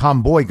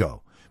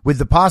Kamboigo, with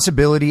the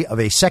possibility of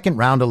a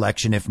second-round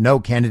election if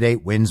no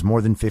candidate wins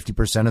more than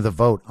 50% of the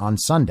vote on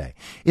Sunday.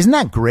 Isn't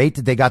that great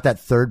that they got that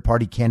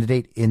third-party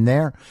candidate in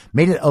there?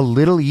 Made it a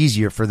little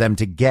easier for them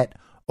to get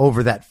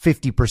over that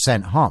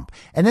 50% hump.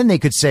 And then they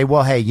could say,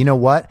 well, hey, you know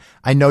what?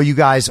 I know you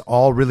guys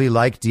all really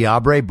like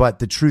Diabre, but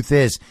the truth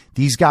is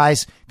these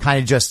guys kind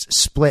of just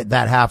split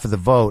that half of the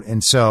vote.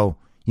 And so,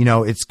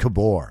 it's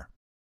Kabore.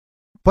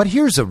 But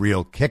here's a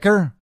real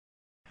kicker.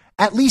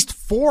 At least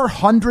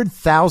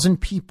 400,000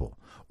 people,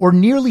 or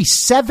nearly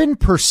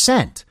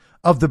 7%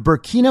 of the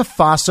Burkina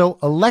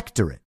Faso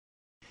electorate,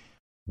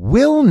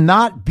 will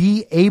not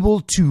be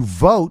able to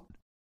vote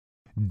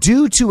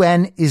due to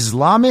an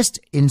Islamist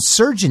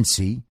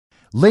insurgency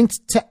linked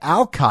to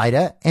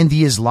Al-Qaeda and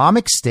the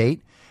Islamic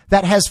State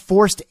that has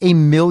forced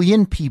 1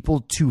 million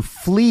people to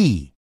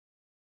flee.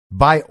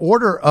 By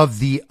order of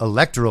the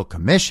Electoral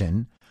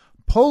Commission,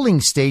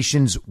 polling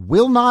stations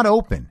will not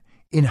open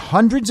in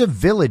hundreds of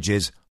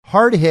villages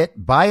hard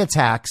hit by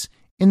attacks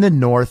in the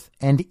north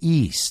and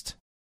east.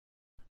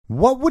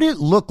 What would it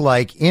look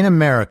like in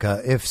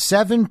America if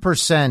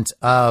 7%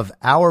 of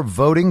our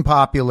voting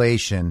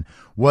population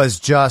was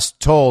just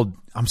told,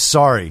 I'm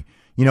sorry,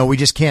 we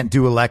just can't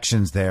do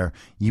elections there.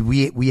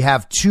 We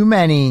have too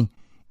many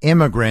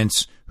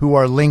immigrants who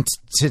are linked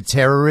to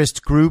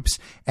terrorist groups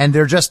and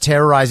they're just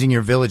terrorizing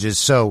your villages.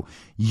 So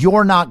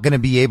you're not going to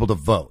be able to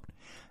vote.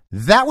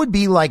 That would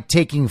be like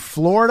taking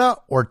Florida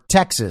or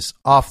Texas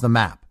off the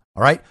map.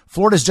 All right.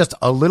 Florida's just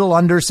a little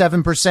under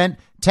 7%.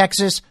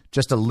 Texas,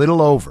 just a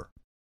little over.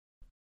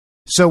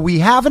 So we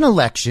have an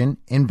election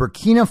in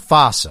Burkina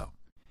Faso.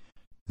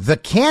 The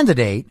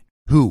candidate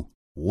who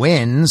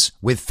wins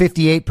with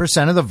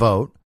 58% of the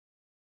vote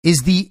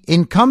is the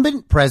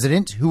incumbent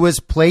president who was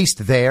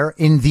placed there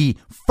in the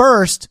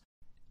first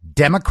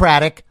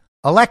democratic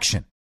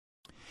election.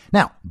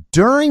 Now,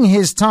 during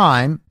his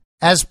time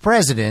as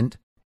president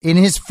in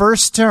his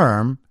first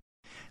term,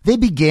 they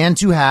began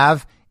to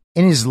have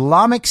an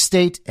Islamic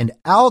State and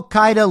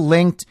Al-Qaeda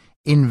linked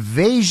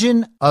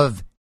invasion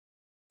of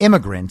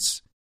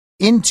immigrants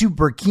into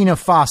Burkina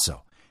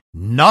Faso.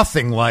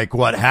 Nothing like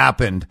what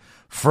happened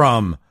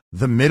from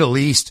the Middle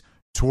East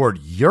toward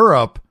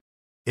Europe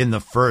in the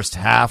first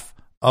half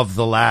of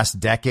the last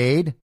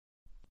decade.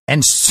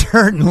 And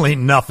certainly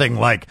nothing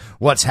like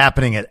what's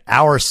happening at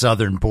our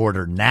southern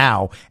border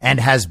now and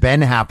has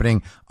been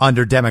happening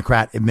under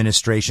Democrat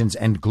administrations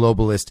and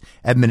globalist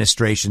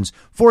administrations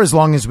for as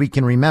long as we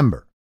can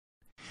remember.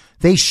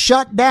 They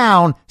shut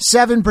down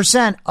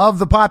 7% of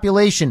the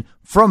population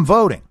from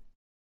voting.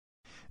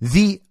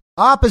 The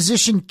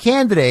opposition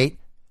candidate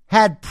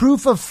had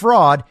proof of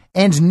fraud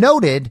and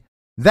noted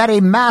that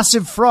a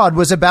massive fraud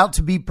was about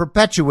to be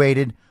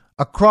perpetuated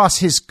across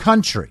his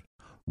country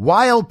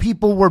while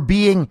people were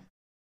being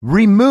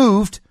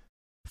removed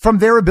from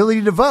their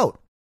ability to vote.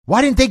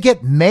 Why didn't they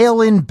get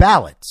mail-in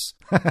ballots?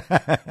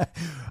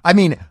 I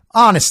mean,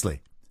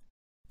 honestly,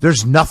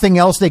 there's nothing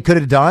else they could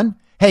have done.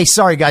 Hey,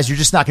 sorry, guys, you're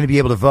just not going to be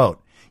able to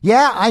vote.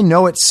 Yeah, I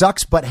know it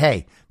sucks, but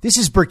hey, this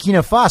is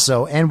Burkina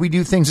Faso and we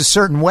do things a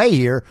certain way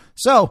here.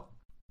 So,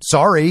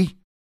 sorry.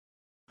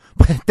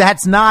 But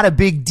that's not a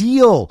big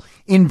deal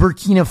in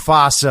Burkina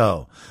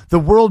Faso. The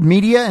world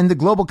media and the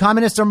global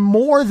communists are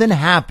more than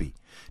happy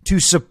to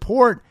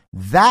support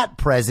that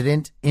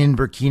president in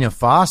Burkina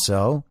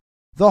Faso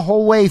the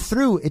whole way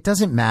through. It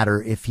doesn't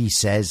matter if he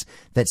says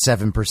that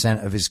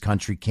 7% of his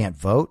country can't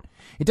vote.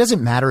 It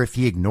doesn't matter if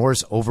he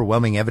ignores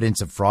overwhelming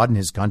evidence of fraud in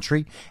his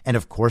country. And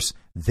of course,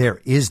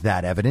 there is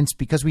that evidence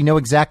because we know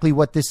exactly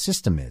what this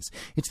system is.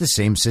 It's the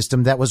same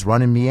system that was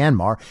run in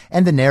Myanmar,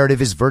 and the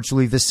narrative is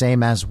virtually the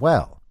same as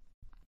well.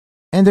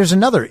 And there's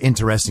another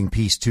interesting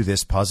piece to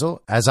this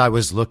puzzle. As I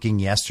was looking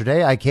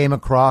yesterday, I came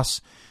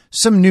across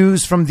some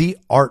news from the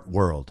art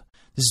world.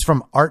 This is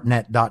from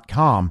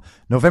artnet.com,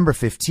 November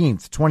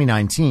 15th,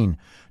 2019.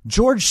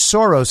 George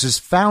Soros'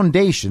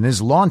 foundation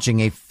is launching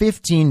a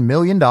 $15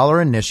 million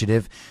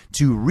initiative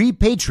to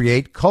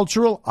repatriate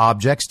cultural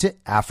objects to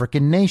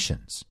African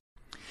nations.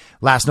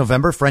 Last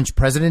November, French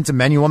President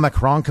Emmanuel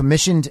Macron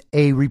commissioned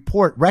a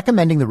report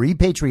recommending the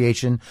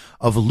repatriation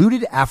of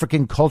looted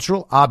African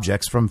cultural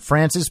objects from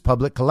France's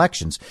public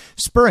collections,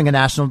 spurring a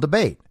national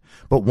debate.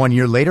 But 1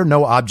 year later,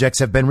 no objects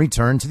have been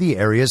returned to the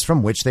areas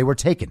from which they were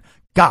taken.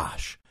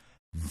 Gosh,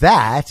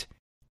 that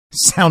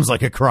sounds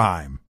like a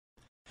crime.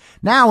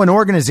 Now an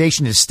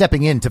organization is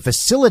stepping in to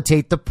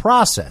facilitate the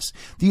process.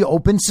 The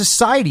Open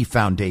Society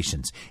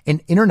Foundations,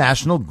 an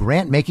international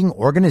grant-making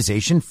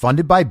organization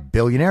funded by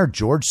billionaire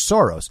George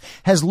Soros,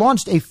 has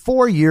launched a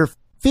 4-year,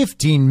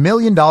 $15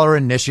 million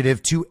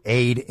initiative to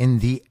aid in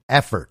the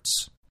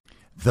efforts.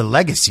 The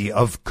legacy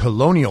of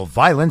colonial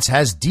violence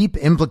has deep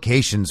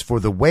implications for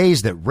the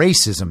ways that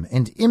racism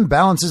and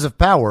imbalances of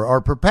power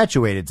are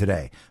perpetuated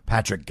today,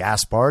 Patrick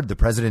Gaspard, the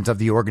president of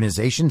the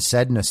organization,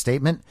 said in a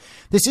statement.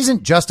 This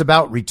isn't just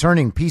about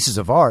returning pieces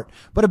of art,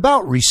 but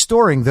about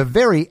restoring the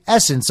very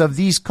essence of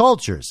these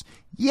cultures.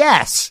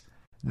 Yes,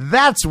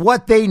 that's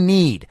what they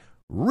need.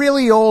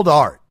 Really old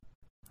art.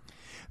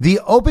 The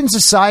Open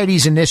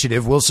Societies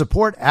Initiative will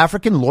support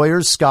African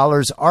lawyers,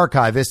 scholars,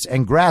 archivists,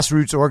 and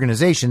grassroots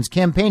organizations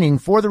campaigning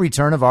for the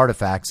return of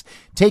artifacts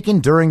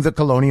taken during the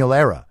colonial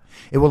era.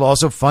 It will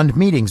also fund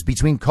meetings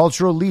between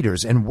cultural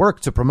leaders and work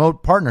to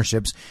promote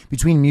partnerships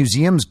between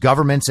museums,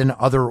 governments, and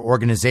other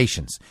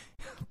organizations.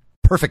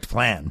 Perfect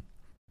plan.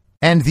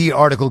 And the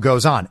article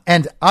goes on.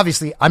 And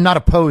obviously, I'm not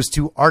opposed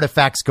to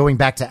artifacts going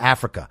back to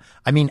Africa.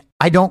 I mean,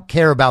 I don't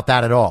care about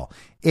that at all.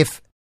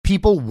 If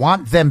people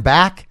want them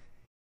back,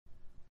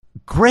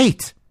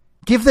 great.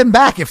 Give them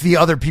back if the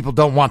other people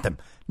don't want them.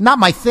 Not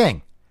my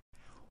thing.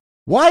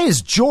 Why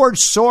is George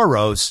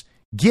Soros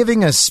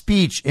giving a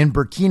speech in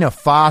Burkina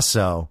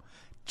Faso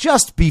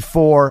just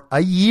before,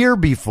 a year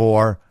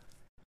before,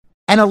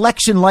 an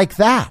election like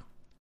that?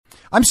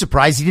 I'm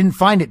surprised he didn't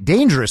find it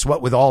dangerous,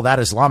 what with all that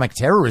Islamic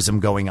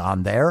terrorism going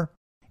on there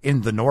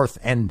in the north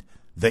and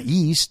the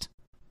east.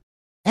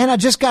 And I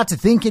just got to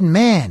thinking,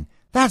 man,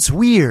 that's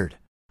weird.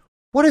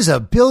 What does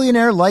a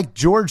billionaire like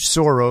George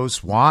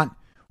Soros want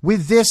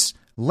with this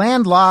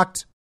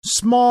landlocked,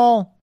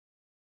 small,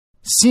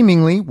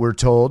 seemingly, we're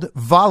told,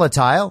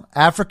 volatile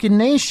African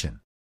nation?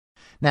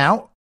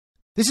 Now,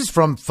 this is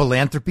from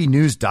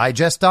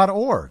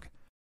philanthropynewsdigest.org,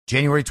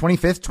 January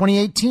 25th,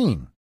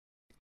 2018.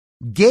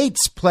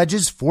 Gates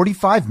pledges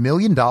 $45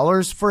 million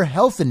for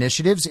health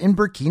initiatives in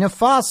Burkina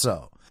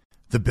Faso.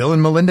 The Bill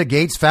and Melinda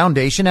Gates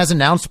Foundation has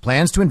announced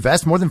plans to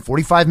invest more than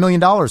 $45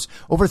 million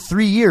over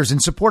 3 years in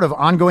support of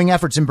ongoing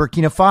efforts in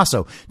Burkina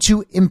Faso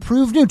to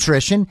improve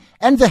nutrition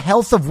and the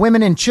health of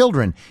women and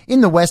children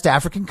in the West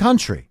African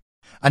country.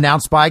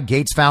 Announced by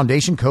Gates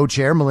Foundation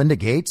co-chair Melinda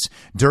Gates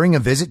during a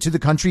visit to the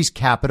country's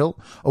capital,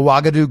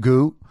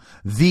 Ouagadougou,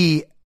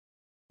 the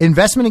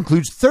investment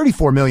includes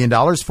 $34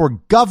 million for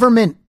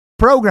government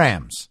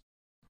programs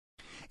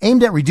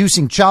aimed at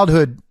reducing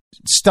childhood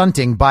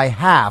stunting by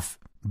half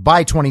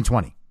by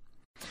 2020.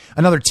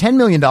 Another $10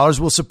 million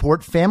will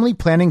support family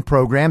planning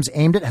programs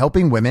aimed at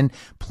helping women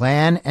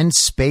plan and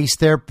space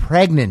their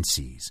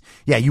pregnancies.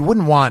 Yeah, you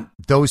wouldn't want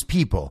those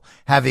people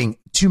having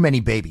too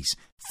many babies.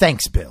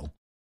 Thanks, Bill.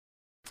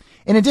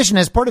 In addition,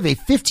 as part of a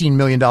 $15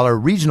 million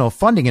regional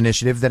funding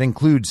initiative that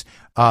includes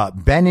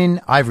Benin,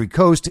 Ivory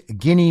Coast,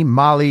 Guinea,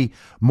 Mali,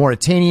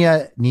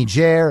 Mauritania,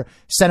 Niger,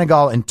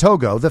 Senegal, and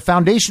Togo, the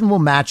foundation will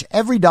match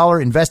every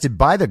dollar invested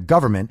by the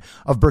government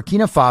of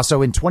Burkina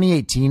Faso in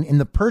 2018 in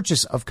the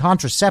purchase of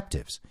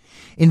contraceptives.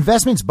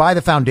 Investments by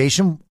the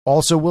foundation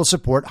also will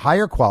support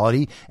higher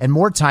quality and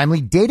more timely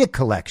data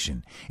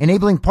collection,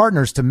 enabling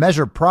partners to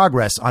measure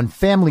progress on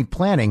family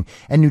planning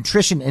and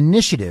nutrition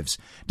initiatives,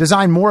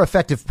 design more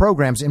effective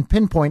programs, and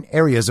pinpoint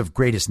areas of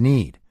greatest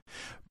need.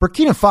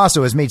 Burkina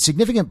Faso has made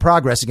significant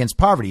progress against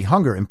poverty,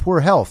 hunger, and poor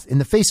health in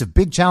the face of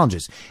big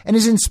challenges and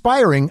is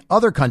inspiring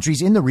other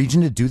countries in the region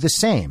to do the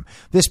same.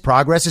 This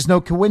progress is no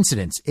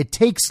coincidence. It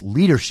takes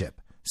leadership,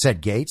 said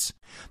Gates.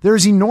 There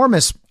is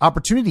enormous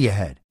opportunity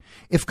ahead.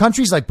 If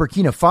countries like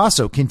Burkina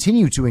Faso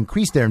continue to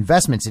increase their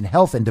investments in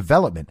health and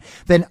development,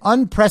 then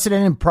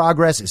unprecedented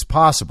progress is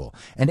possible,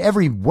 and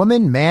every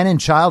woman, man, and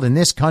child in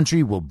this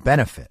country will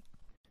benefit.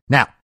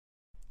 Now,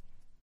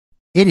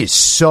 it is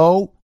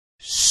so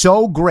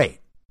great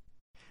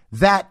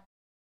that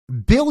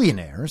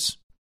billionaires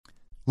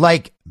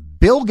like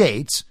Bill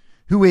Gates,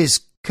 who is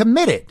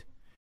committed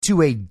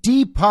to a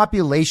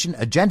depopulation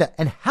agenda,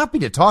 and happy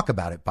to talk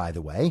about it, by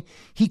the way,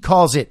 he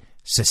calls it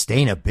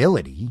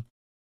sustainability.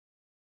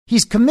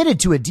 He's committed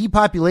to a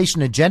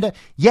depopulation agenda,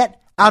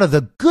 yet out of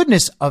the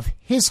goodness of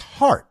his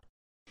heart,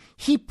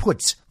 he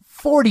puts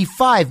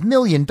 $45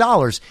 million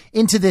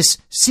into this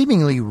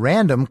seemingly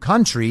random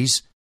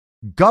country's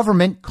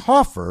government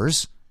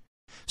coffers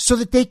so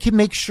that they can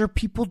make sure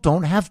people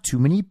don't have too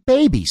many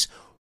babies.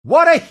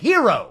 What a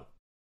hero!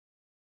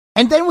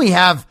 And then we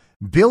have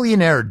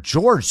billionaire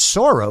George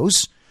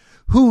Soros,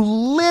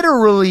 who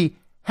literally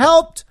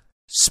helped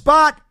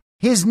spot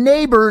his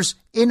neighbors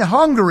in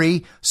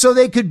Hungary so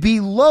they could be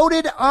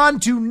loaded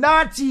onto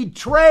Nazi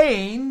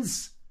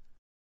trains,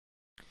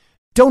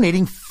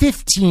 donating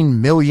 $15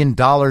 million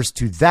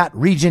to that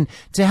region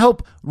to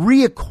help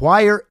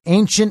reacquire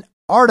ancient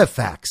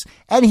artifacts.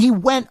 And he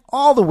went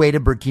all the way to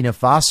Burkina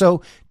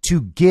Faso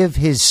to give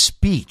his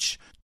speech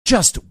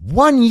just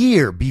 1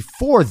 year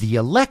before the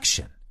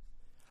election.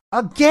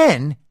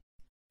 Again,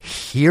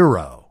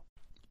 hero.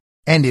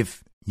 And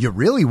if you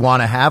really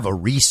want to have a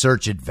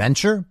research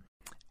adventure,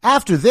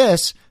 after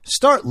this,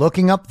 start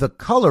looking up the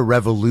color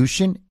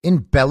revolution in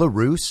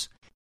Belarus,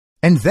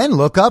 and then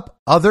look up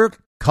other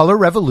color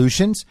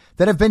revolutions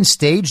that have been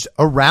staged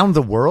around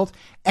the world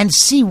and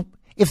see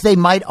if they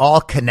might all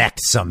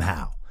connect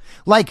somehow.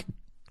 Like,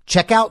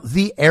 check out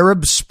the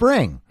Arab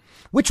Spring,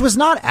 which was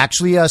not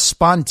actually a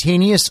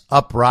spontaneous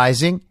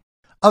uprising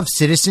of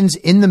citizens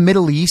in the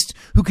Middle East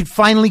who could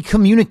finally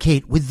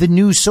communicate with the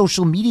new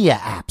social media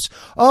apps.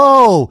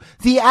 Oh,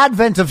 the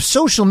advent of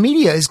social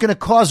media is going to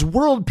cause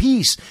world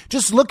peace.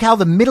 Just look how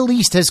the Middle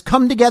East has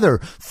come together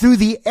through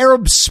the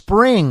Arab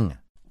Spring.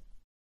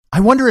 I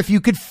wonder if you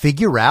could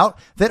figure out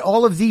that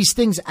all of these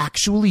things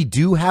actually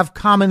do have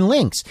common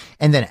links.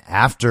 And then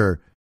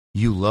after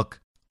you look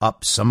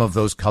up some of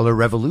those color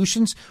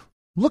revolutions,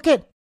 look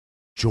at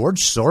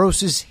George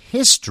Soros's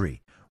history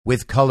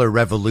with color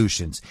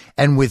revolutions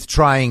and with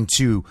trying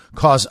to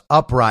cause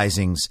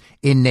uprisings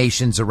in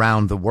nations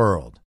around the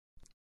world.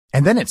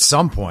 And then at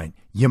some point,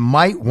 you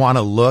might want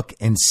to look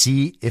and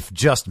see if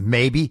just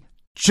maybe,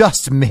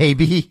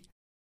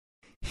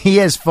 he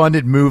has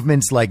funded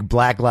movements like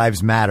Black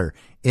Lives Matter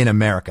in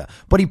America.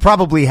 But he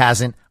probably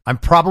hasn't. I'm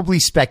probably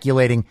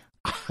speculating.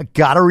 I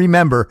gotta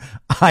remember,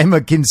 I'm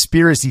a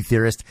conspiracy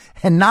theorist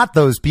and not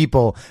those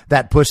people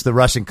that push the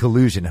Russian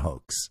collusion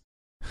hoax.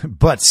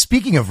 But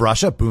speaking of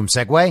Russia, boom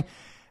segue,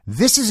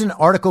 this is an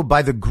article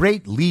by the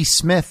great Lee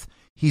Smith.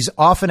 He's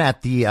often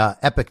at the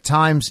Epoch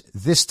Times.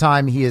 This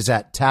time he is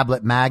at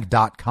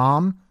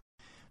tabletmag.com.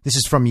 This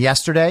is from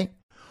yesterday.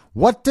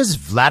 What does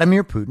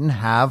Vladimir Putin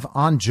have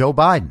on Joe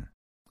Biden?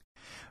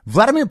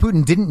 Vladimir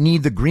Putin didn't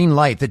need the green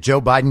light that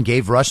Joe Biden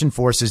gave Russian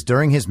forces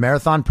during his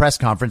marathon press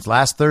conference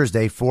last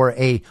Thursday for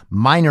a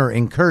minor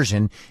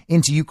incursion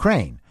into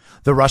Ukraine.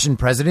 The Russian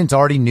president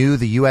already knew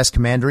the U.S.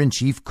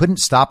 commander-in-chief couldn't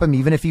stop him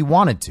even if he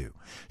wanted to.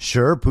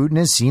 Sure, Putin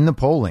has seen the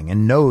polling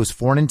and knows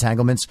foreign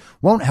entanglements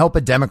won't help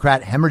a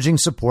Democrat hemorrhaging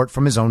support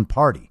from his own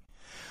party.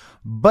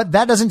 But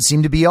that doesn't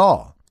seem to be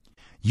all.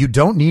 You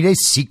don't need a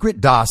secret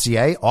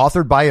dossier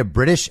authored by a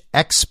British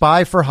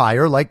ex-spy for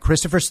hire like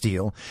Christopher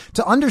Steele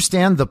to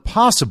understand the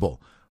possible,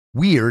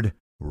 weird,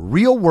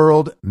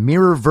 real-world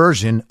mirror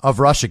version of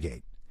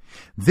Russiagate.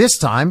 This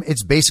time,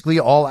 it's basically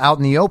all out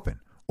in the open.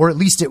 Or at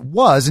least it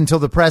was until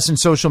the press and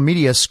social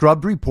media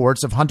scrubbed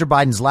reports of Hunter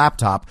Biden's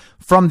laptop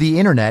from the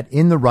internet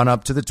in the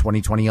run-up to the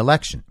 2020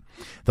 election.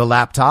 The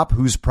laptop,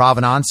 whose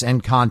provenance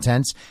and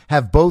contents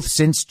have both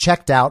since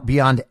checked out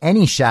beyond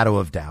any shadow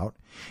of doubt,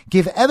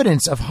 give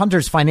evidence of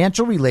Hunter's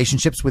financial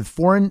relationships with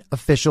foreign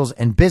officials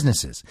and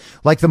businesses,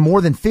 like the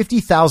more than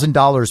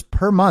 $50,000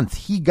 per month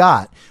he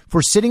got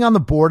for sitting on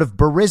the board of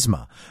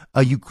Burisma,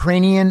 a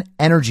Ukrainian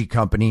energy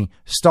company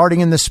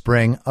starting in the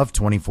spring of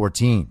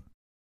 2014.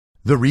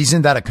 The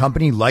reason that a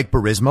company like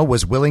Burisma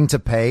was willing to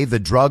pay the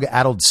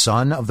drug-addled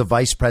son of the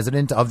vice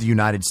president of the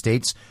United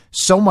States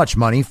so much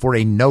money for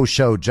a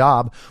no-show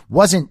job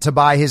wasn't to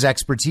buy his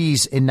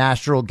expertise in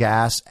natural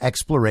gas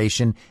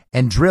exploration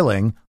and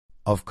drilling,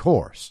 of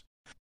course.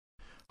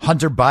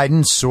 Hunter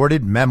Biden's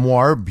sordid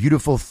memoir,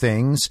 Beautiful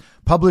Things,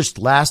 published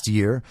last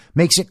year,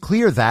 makes it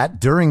clear that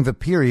during the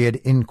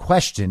period in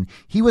question,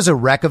 he was a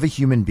wreck of a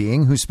human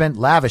being who spent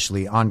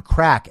lavishly on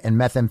crack and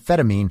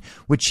methamphetamine,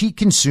 which he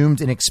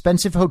consumed in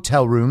expensive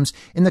hotel rooms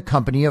in the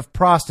company of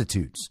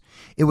prostitutes.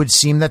 It would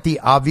seem that the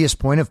obvious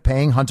point of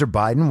paying Hunter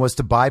Biden was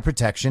to buy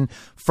protection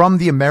from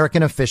the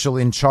American official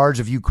in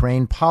charge of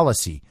Ukraine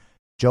policy,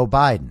 Joe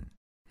Biden.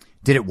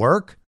 Did it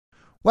work?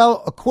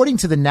 Well, according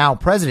to the now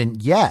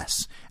president,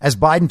 yes. As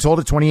Biden told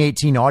a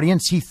 2018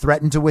 audience, he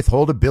threatened to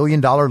withhold $1 billion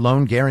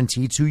loan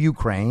guarantee to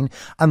Ukraine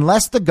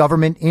unless the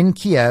government in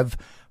Kiev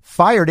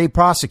fired a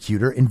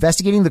prosecutor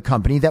investigating the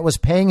company that was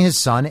paying his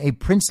son a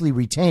princely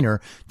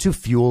retainer to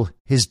fuel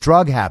his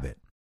drug habit.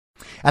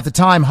 At the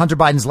time Hunter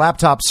Biden's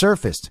laptop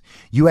surfaced,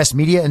 U.S.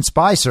 media and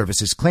spy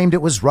services claimed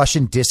it was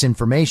Russian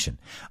disinformation,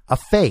 a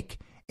fake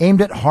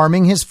aimed at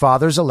harming his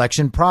father's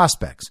election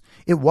prospects.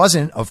 It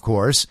wasn't, of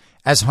course,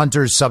 as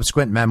Hunter's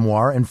subsequent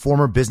memoir and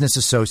former business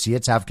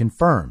associates have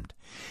confirmed.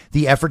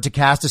 The effort to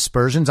cast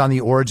aspersions on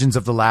the origins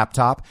of the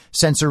laptop,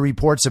 censor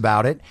reports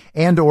about it,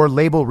 and or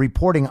label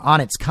reporting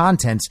on its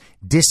contents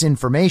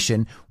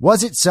disinformation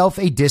was itself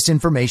a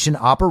disinformation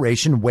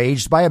operation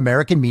waged by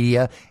American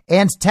media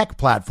and tech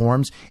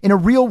platforms in a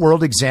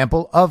real-world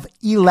example of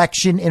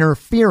election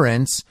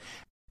interference,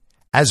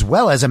 as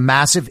well as a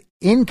massive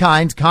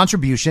in-kind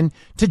contribution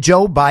to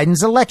Joe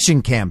Biden's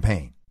election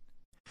campaign.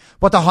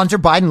 But the Hunter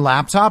Biden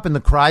laptop and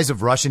the cries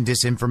of Russian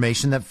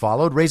disinformation that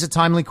followed raise a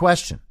timely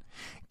question.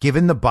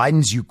 Given the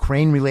Biden's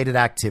Ukraine-related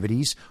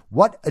activities,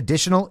 what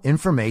additional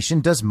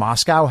information does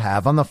Moscow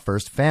have on the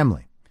first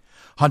family?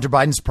 Hunter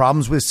Biden's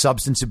problems with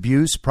substance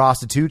abuse,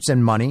 prostitutes,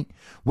 and money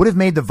would have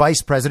made the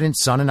vice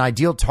president's son an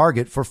ideal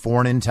target for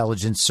foreign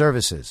intelligence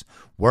services.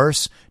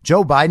 Worse,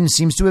 Joe Biden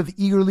seems to have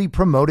eagerly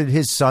promoted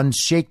his son's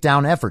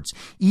shakedown efforts,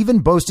 even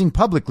boasting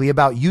publicly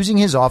about using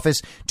his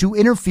office to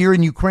interfere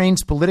in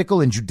Ukraine's political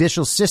and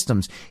judicial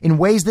systems in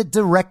ways that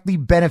directly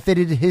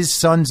benefited his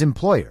son's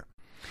employer.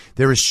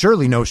 There is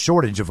surely no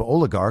shortage of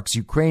oligarchs,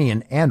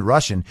 Ukrainian and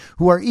Russian,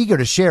 who are eager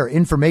to share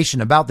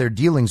information about their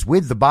dealings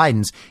with the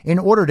Bidens in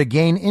order to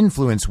gain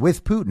influence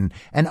with Putin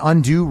and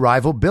undo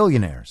rival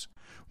billionaires.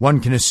 One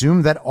can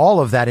assume that all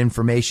of that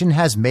information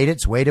has made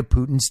its way to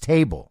Putin's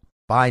table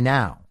by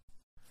now.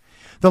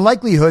 The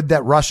likelihood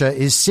that Russia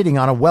is sitting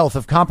on a wealth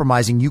of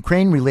compromising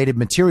Ukraine-related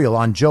material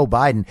on Joe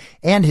Biden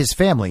and his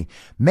family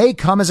may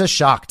come as a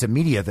shock to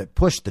media that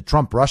pushed the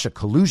Trump-Russia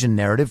collusion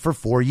narrative for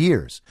 4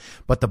 years.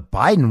 But the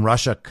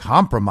Biden-Russia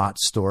compromise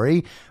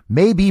story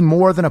may be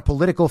more than a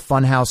political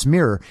funhouse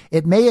mirror.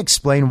 It may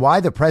explain why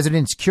the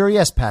president's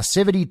curious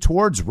passivity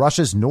towards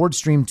Russia's Nord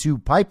Stream 2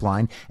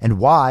 pipeline and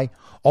why,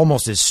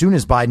 almost as soon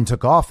as Biden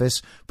took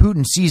office,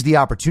 Putin seized the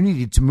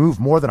opportunity to move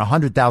more than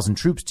 100,000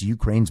 troops to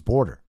Ukraine's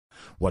border.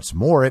 What's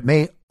more, it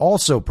may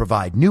also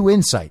provide new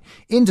insight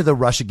into the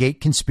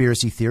Russiagate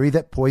conspiracy theory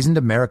that poisoned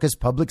America's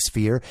public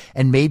sphere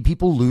and made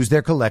people lose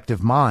their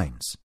collective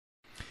minds.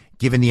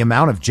 Given the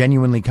amount of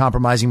genuinely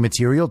compromising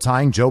material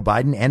tying Joe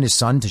Biden and his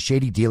son to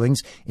shady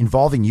dealings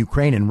involving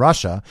Ukraine and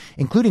Russia,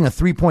 including a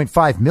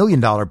 $3.5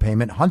 million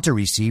payment Hunter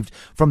received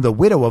from the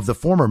widow of the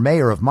former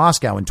mayor of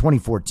Moscow in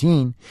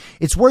 2014,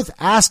 it's worth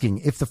asking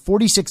if the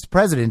 46th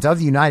president of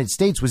the United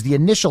States was the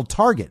initial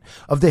target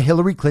of the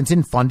Hillary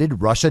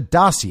Clinton-funded Russia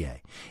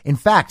dossier. In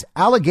fact,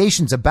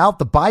 allegations about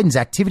the Biden's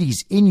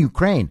activities in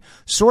Ukraine,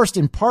 sourced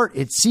in part,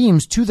 it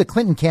seems, to the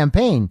Clinton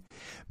campaign,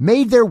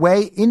 made their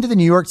way into the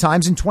New York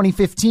Times in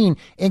 2015,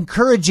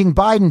 encouraging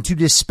Biden to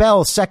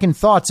dispel second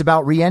thoughts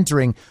about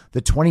re-entering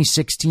the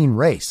 2016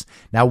 race.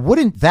 Now,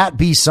 wouldn't that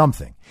be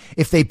something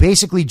if they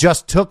basically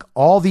just took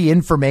all the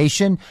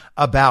information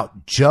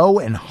about Joe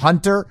and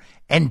Hunter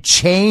and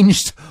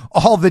changed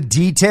all the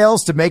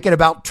details to make it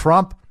about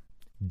Trump?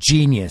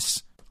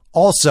 Genius.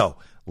 Also,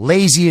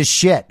 lazy as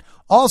shit.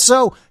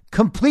 Also,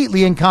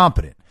 completely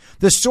incompetent.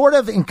 The sort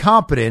of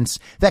incompetence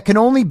that can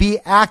only be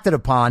acted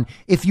upon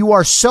if you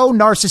are so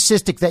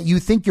narcissistic that you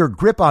think your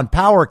grip on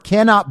power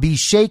cannot be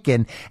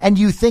shaken and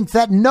you think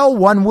that no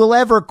one will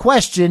ever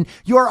question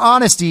your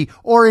honesty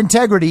or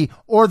integrity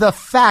or the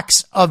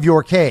facts of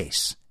your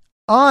case.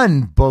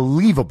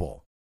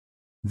 Unbelievable.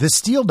 The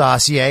Steele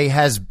dossier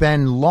has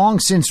been long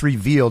since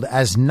revealed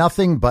as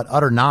nothing but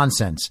utter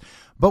nonsense.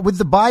 But with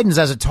the Bidens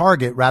as a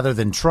target rather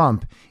than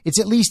Trump, it's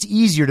at least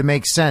easier to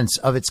make sense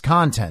of its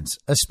contents,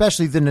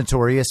 especially the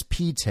notorious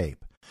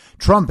P-tape.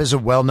 Trump is a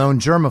well-known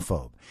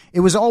germaphobe.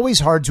 It was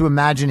always hard to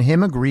imagine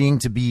him agreeing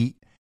to be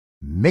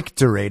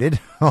micturated,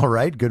 all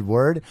right, good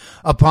word,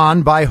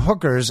 upon by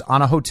hookers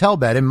on a hotel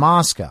bed in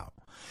Moscow.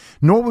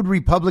 Nor would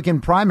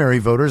Republican primary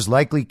voters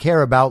likely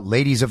care about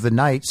ladies of the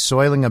night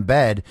soiling a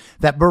bed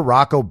that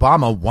Barack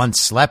Obama once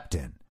slept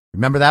in.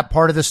 Remember that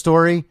part of the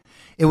story?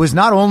 It was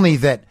not only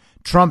that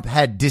Trump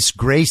had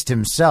disgraced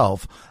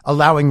himself,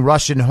 allowing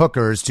Russian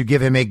hookers to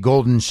give him a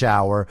golden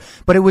shower,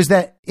 but it was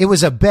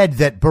a bed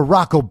that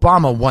Barack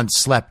Obama once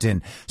slept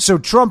in. So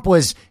Trump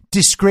was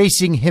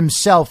disgracing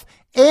himself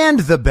and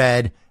the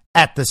bed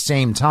at the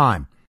same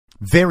time.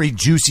 Very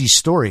juicy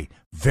story,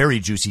 very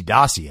juicy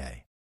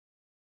dossier.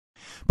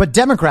 But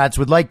Democrats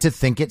would like to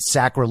think it's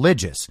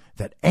sacrilegious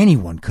that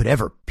anyone could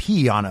ever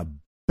pee on a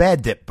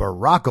bed that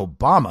Barack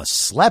Obama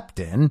slept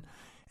in.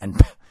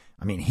 And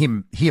I mean,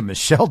 he and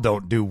Michelle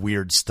don't do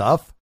weird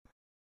stuff.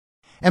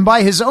 And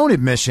by his own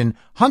admission,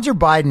 Hunter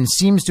Biden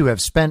seems to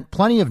have spent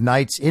plenty of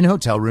nights in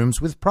hotel rooms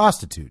with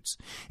prostitutes.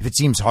 If it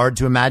seems hard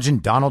to imagine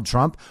Donald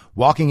Trump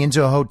walking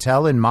into a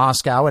hotel in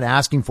Moscow and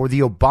asking for the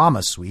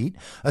Obama suite,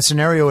 a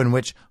scenario in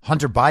which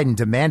Hunter Biden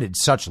demanded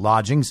such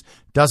lodgings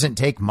doesn't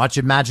take much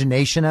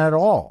imagination at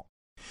all.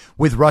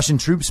 With Russian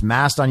troops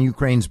massed on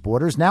Ukraine's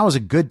borders, now is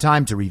a good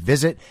time to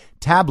revisit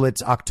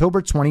Tablet's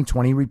October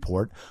 2020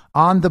 report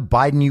on the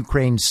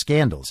Biden-Ukraine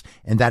scandals,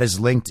 and that is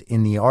linked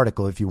in the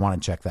article if you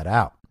want to check that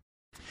out.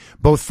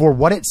 Both for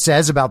what it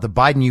says about the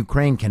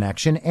Biden-Ukraine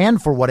connection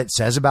and for what it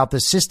says about the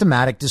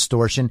systematic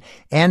distortion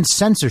and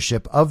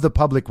censorship of the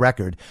public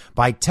record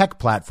by tech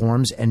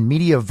platforms and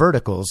media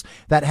verticals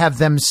that have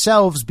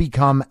themselves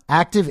become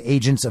active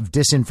agents of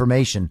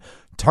disinformation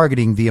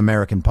targeting the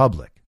American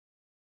public.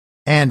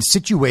 And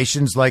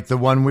situations like the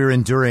one we're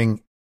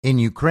enduring in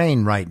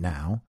Ukraine right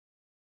now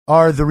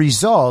are the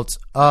result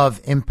of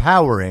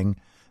empowering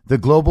the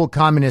global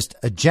communist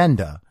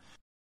agenda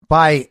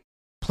by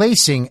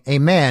placing a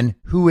man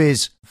who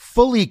is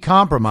fully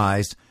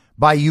compromised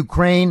by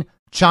Ukraine,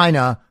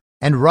 China,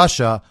 and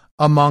Russia,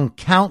 among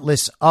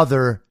countless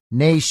other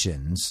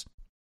nations,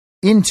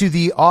 into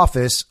the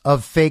office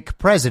of fake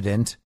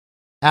president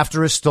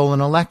after a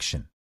stolen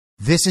election.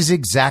 This is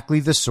exactly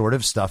the sort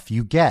of stuff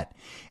you get.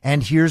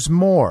 And here's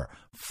more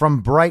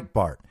from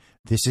Breitbart.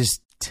 This is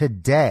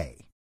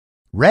today.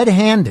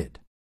 Red-handed.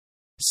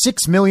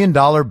 $6 million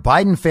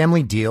Biden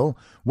family deal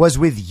was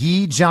with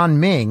Yi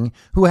Jianming,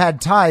 who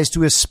had ties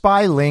to a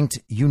spy-linked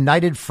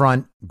United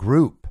Front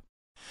group.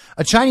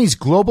 A Chinese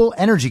global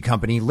energy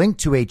company linked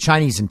to a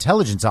Chinese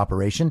intelligence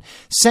operation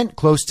sent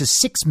close to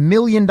 $6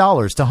 million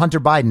to Hunter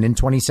Biden in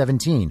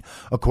 2017,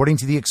 according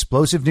to the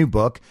explosive new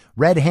book,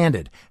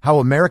 Red-Handed, How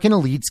American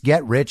Elites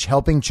Get Rich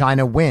Helping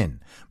China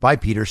Win, by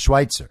Peter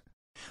Schweitzer.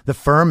 The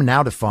firm,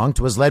 now defunct,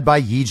 was led by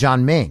Yi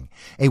Jianming,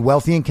 a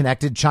wealthy and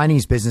connected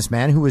Chinese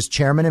businessman who was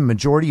chairman and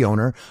majority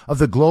owner of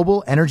the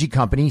global energy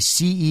company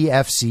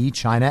CEFC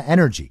China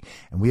Energy.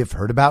 And we have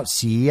heard about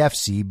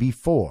CEFC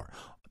before.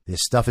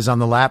 This stuff is on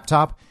the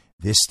laptop.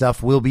 This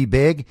stuff will be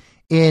big.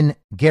 in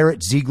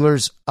Garrett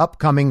Ziegler's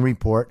upcoming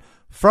report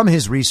from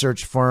his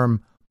research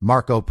firm,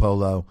 Marco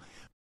Polo.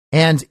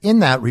 And in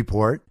that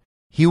report,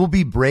 he will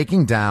be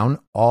breaking down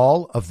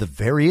all of the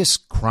various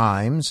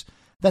crimes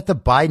that the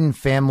Biden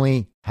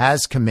family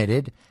has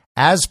committed,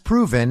 as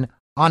proven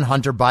on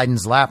Hunter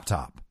Biden's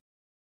laptop.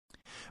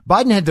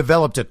 Biden had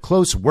developed a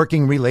close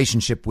working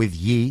relationship with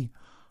Yi,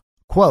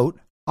 quote,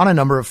 on a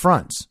number of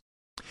fronts.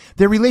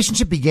 Their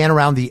relationship began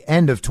around the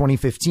end of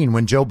 2015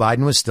 when Joe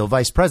Biden was still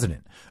vice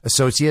president.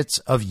 Associates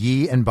of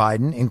Yi and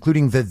Biden,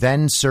 including the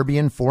then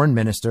Serbian foreign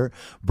minister,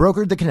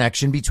 brokered the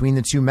connection between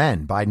the two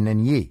men, Biden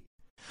and Yi.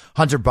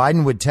 Hunter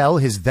Biden would tell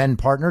his then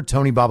partner,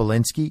 Tony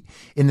Bobulinski,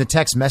 in the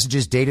text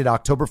messages dated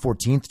October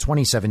 14th,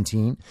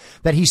 2017,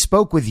 that he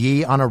spoke with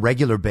Yi on a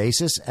regular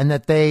basis and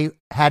that they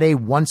had a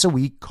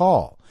once-a-week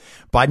call.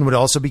 Biden would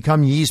also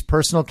become Yi's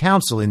personal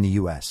counsel in the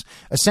U.S.,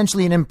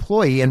 essentially an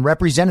employee and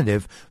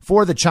representative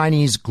for the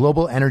Chinese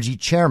global energy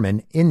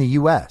chairman in the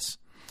U.S.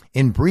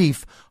 In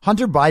brief,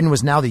 Hunter Biden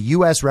was now the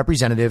U.S.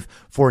 representative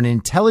for an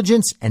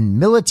intelligence and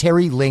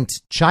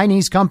military-linked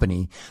Chinese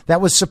company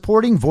that was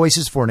supporting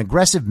voices for an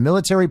aggressive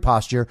military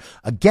posture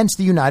against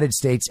the United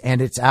States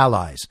and its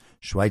allies,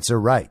 Schweitzer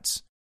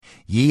writes.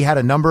 Yi had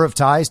a number of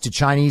ties to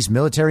Chinese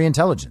military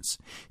intelligence.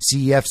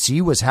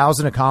 CEFC was housed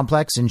in a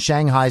complex in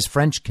Shanghai's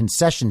French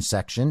concession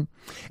section,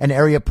 an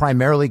area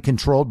primarily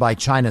controlled by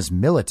China's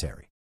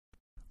military.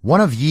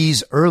 One of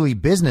Yi's early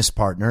business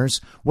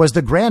partners was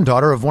the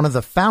granddaughter of one of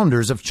the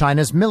founders of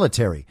China's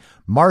military,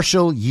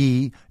 Marshal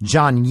Yi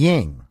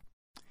Jianying.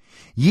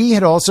 Yi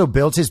had also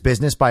built his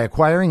business by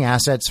acquiring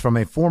assets from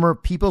a former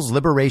People's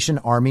Liberation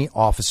Army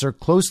officer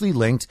closely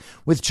linked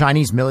with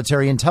Chinese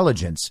military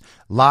intelligence,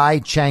 Lai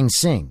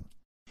Changxing.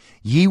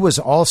 Yi was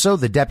also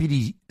the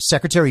Deputy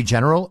Secretary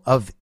General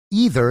of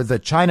either the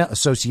China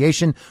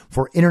Association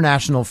for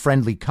International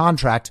Friendly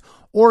Contract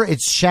or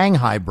its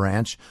Shanghai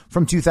branch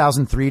from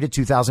 2003 to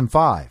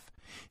 2005.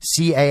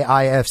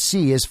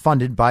 CAIFC is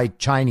funded by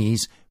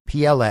Chinese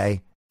PLA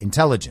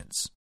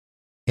intelligence.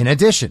 In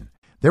addition,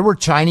 there were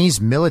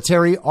Chinese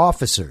military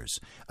officers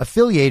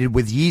affiliated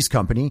with Yi's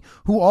company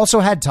who also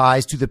had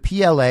ties to the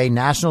PLA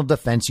National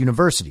Defense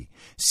University.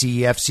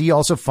 CEFC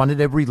also funded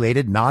a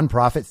related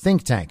nonprofit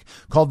think tank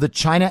called the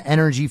China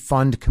Energy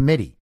Fund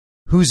Committee,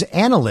 whose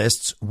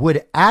analysts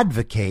would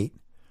advocate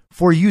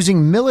for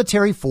using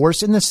military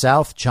force in the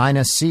South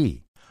China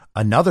Sea.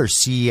 Another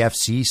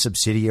CEFC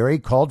subsidiary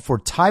called for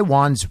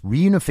Taiwan's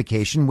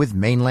reunification with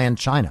mainland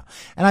China.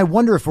 And I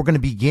wonder if we're going to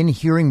begin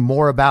hearing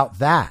more about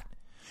that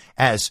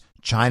as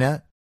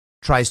China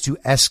tries to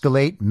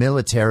escalate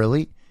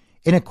militarily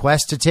in a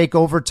quest to take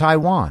over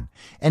Taiwan.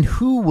 And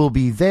who will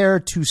be there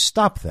to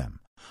stop them?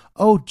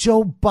 Oh,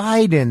 Joe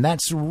Biden.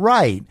 That's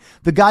right.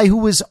 The guy who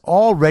was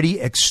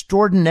already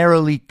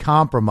extraordinarily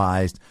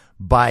compromised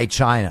by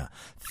China.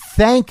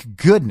 Thank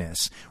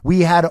goodness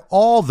we had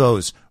all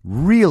those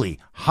really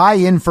high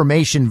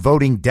information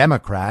voting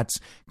Democrats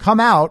come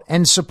out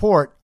and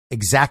support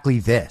exactly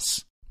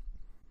this.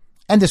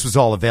 And this was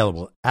all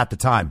available at the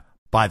time,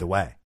 by the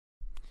way.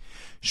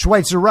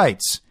 Schweitzer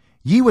writes,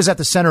 Yi was at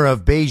the center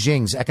of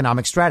Beijing's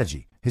economic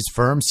strategy. His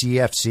firm,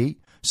 CEFC,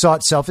 saw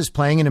itself as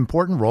playing an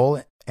important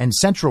role and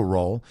central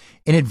role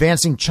in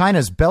advancing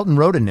China's Belt and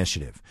Road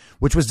Initiative,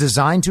 which was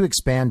designed to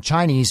expand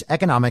Chinese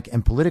economic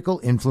and political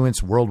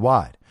influence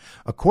worldwide.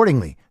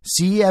 Accordingly,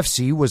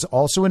 CEFC was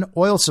also an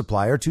oil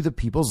supplier to the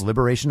People's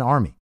Liberation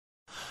Army.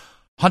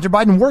 Hunter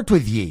Biden worked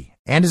with Yi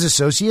and his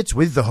associates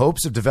with the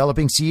hopes of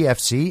developing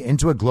CEFC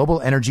into a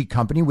global energy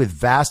company with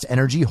vast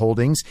energy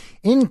holdings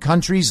in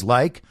countries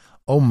like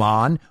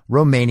Oman,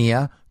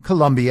 Romania,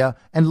 Colombia,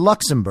 and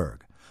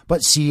Luxembourg.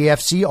 But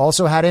CEFC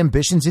also had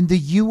ambitions in the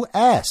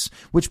U.S.,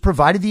 which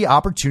provided the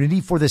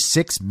opportunity for the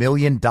 $6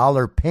 million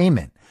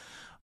payment.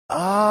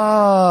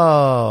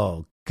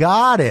 Oh,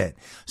 got it.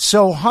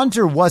 So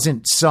Hunter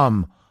wasn't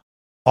some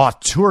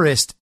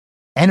auteurist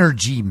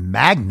energy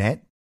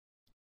magnate.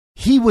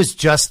 He was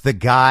just the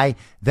guy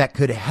that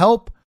could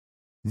help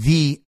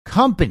the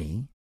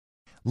company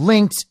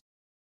linked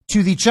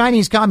to the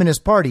Chinese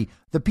Communist Party,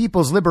 the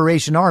People's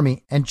Liberation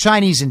Army, and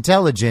Chinese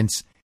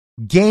intelligence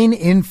gain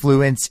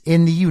influence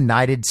in the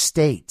United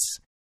States.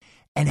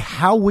 And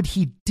how would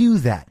he do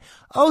that?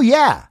 Oh,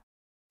 yeah,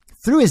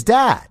 through his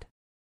dad.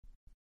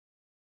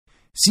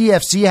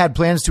 CFC had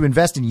plans to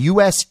invest in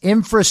U.S.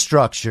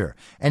 infrastructure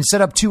and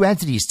set up two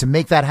entities to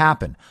make that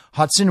happen,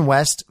 Hudson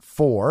West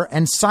 4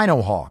 and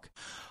Sinohawk.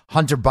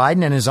 Hunter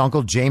Biden and his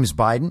uncle James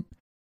Biden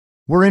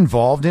were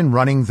involved in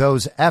running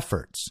those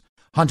efforts.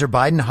 Hunter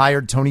Biden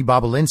hired Tony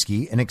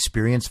Bobulinski, an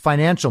experienced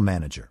financial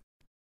manager.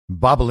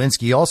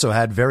 Bobulinski also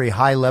had very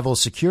high-level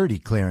security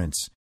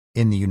clearance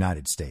in the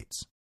United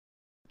States.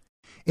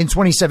 In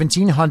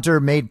 2017, Hunter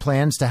made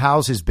plans to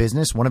house his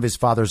business, one of his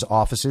father's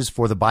offices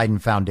for the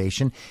Biden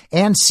Foundation,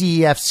 and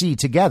CEFC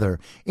together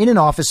in an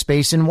office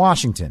space in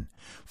Washington.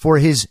 For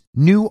his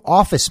new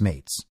office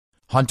mates,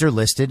 Hunter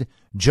listed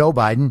Joe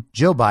Biden,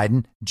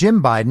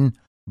 Jim Biden,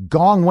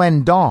 Gong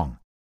Wen Dong,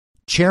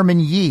 Chairman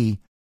Yi,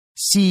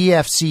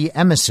 CEFC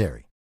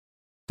emissary.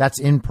 That's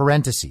in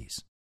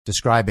parentheses,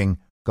 describing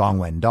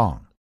Gongwen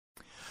Dong.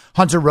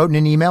 Hunter wrote in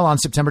an email on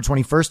September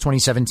 21st,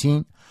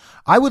 2017,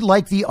 I would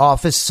like the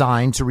office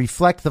sign to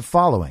reflect the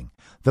following: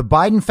 the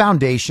Biden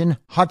Foundation,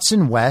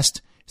 Hudson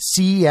West,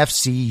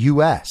 CEFC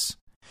US.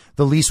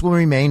 The lease will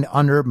remain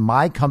under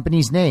my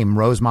company's name,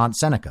 Rosemont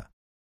Seneca.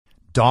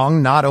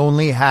 Dong not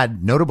only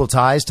had notable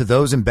ties to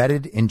those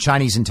embedded in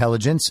Chinese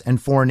intelligence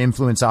and foreign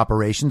influence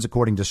operations,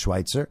 according to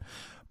Schweitzer,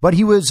 but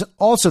he was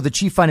also the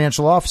chief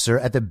financial officer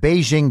at the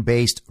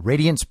Beijing-based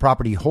Radiance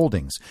Property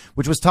Holdings,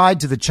 which was tied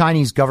to the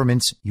Chinese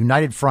government's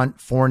United Front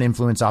foreign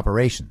influence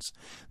operations.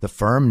 The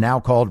firm, now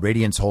called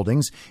Radiance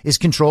Holdings, is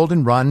controlled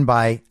and run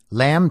by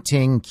Lam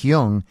Ting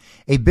Keung,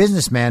 a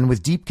businessman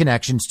with deep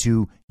connections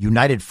to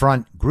United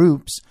Front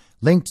groups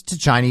linked to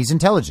Chinese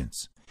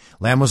intelligence.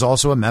 Lam was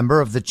also a member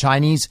of the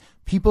Chinese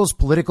People's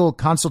Political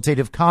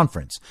Consultative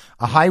Conference,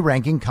 a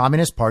high-ranking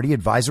Communist Party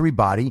advisory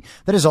body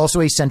that is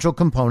also a central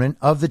component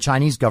of the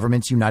Chinese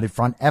government's United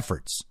Front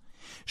efforts.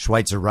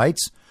 Schweitzer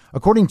writes,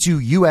 according to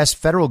U.S.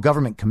 federal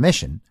government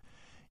commission,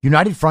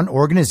 United Front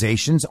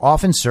organizations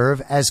often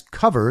serve as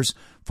covers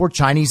for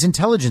Chinese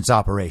intelligence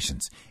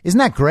operations. Isn't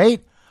that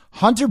great?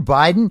 Hunter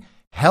Biden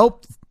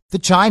helped the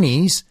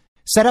Chinese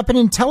set up an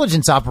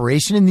intelligence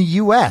operation in the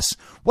U.S.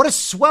 What a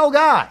swell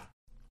guy.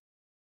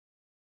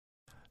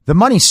 The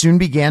money soon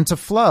began to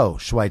flow,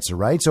 Schweitzer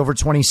writes. Over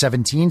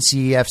 2017,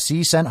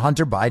 CEFC sent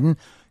Hunter Biden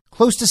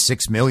close to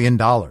 $6 million.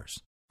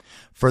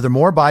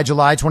 Furthermore, by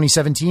July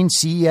 2017,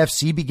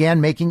 CEFC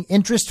began making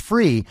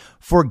interest-free,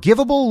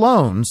 forgivable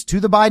loans to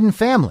the Biden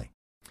family.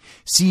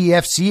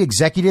 CEFC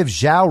executive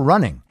Zhao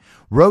Running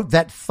wrote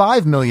that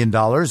 $5 million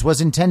was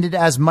intended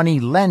as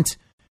money lent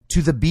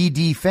to the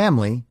BD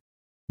family,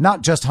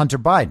 not just Hunter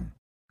Biden.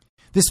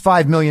 This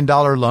 $5 million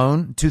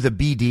loan to the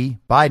BD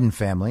Biden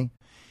family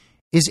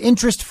is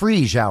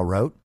interest-free, Zhao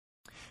wrote.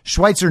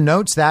 Schweitzer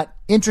notes that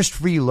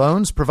interest-free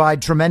loans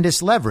provide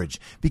tremendous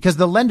leverage because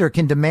the lender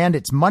can demand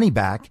its money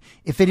back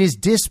if it is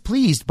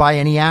displeased by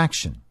any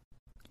action.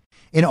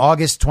 In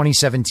August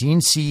 2017,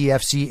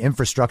 CEFC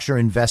Infrastructure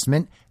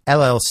Investment,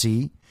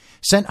 LLC,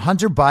 sent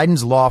Hunter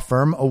Biden's law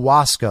firm,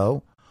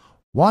 Owasco,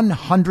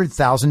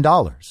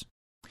 $100,000.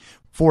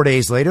 4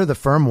 days later, the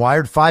firm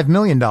wired $5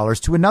 million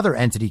to another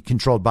entity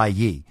controlled by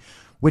Yi,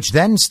 which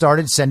then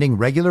started sending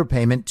regular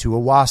payment to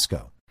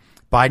Owasco.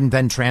 Biden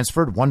then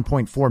transferred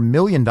 $1.4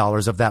 million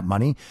of that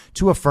money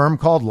to a firm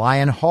called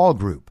Lion Hall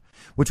Group,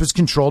 which was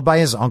controlled by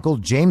his uncle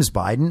James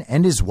Biden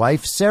and his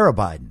wife Sarah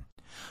Biden.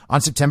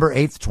 On September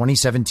 8th,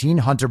 2017,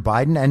 Hunter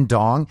Biden and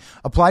Dong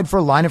applied for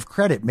a line of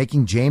credit,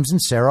 making James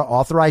and Sarah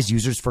authorized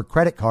users for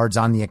credit cards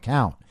on the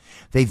account.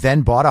 They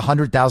then bought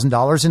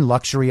 $100,000 in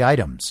luxury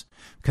items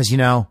because, you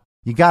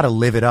got to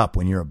live it up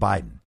when you're a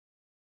Biden.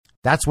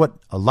 That's what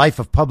a life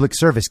of public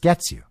service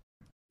gets you.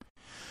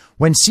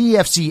 When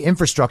CEFC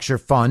Infrastructure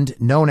Fund,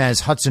 known as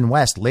Hudson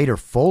West, later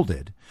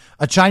folded,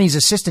 a Chinese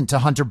assistant to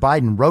Hunter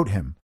Biden wrote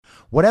him,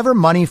 whatever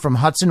money from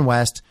Hudson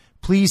West,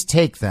 please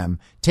take them.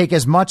 Take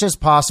as much as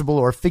possible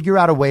or figure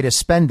out a way to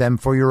spend them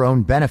for your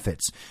own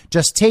benefits.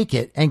 Just take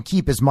it and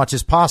keep as much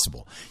as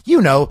possible.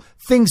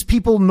 Things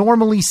people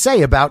normally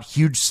say about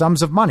huge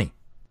sums of money.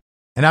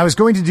 And I was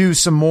going to do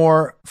some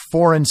more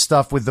foreign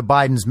stuff with the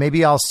Bidens.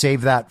 Maybe I'll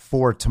save that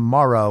for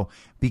tomorrow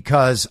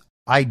because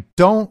I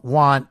don't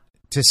want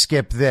to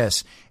skip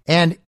this.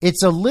 And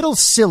it's a little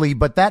silly,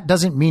 but that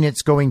doesn't mean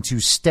it's going to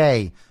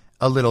stay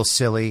a little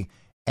silly.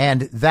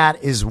 And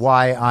that is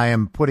why I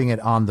am putting it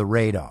on the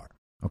radar.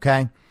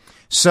 Okay.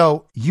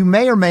 So you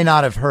may or may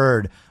not have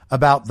heard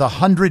about the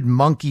 100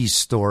 monkeys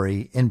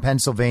story in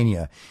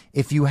Pennsylvania.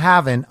 If you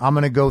haven't, I'm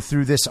going to go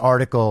through this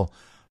article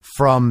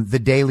from the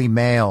Daily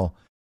Mail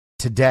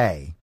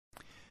today.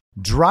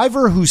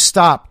 Driver who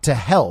stopped to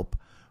help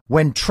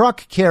when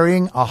truck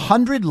carrying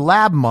 100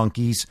 lab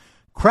monkeys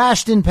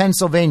crashed in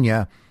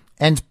Pennsylvania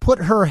and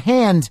put her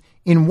hand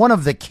in one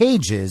of the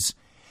cages,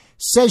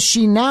 says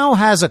she now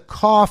has a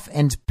cough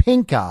and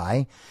pink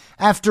eye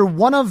after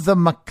one of the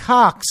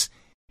macaques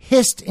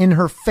hissed in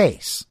her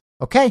face.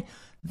 Okay?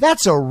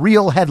 That's a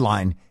real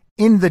headline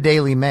in the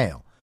Daily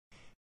Mail.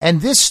 And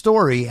this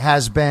story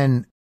has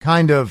been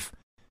kind of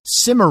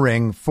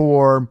simmering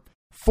for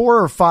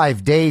 4 or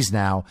 5 days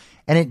now,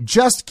 and it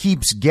just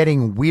keeps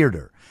getting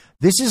weirder.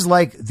 This is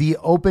like the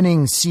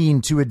opening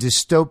scene to a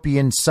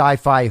dystopian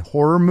sci-fi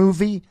horror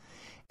movie.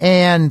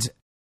 And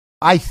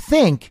I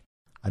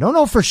don't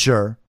know for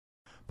sure,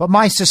 but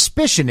my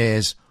suspicion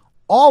is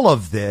all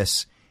of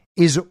this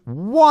is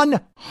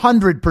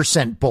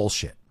 100%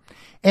 bullshit.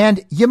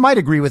 And you might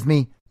agree with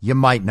me, you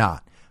might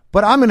not.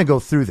 But I'm going to go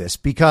through this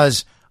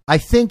because I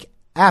think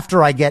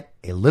after I get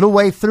a little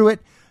way through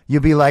it,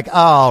 you'll be like,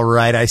 all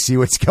right, I see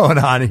what's going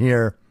on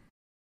here.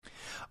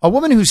 A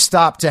woman who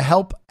stopped to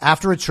help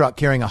after a truck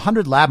carrying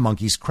 100 lab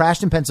monkeys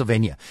crashed in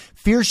Pennsylvania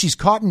fears she's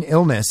caught an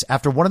illness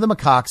after one of the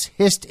macaques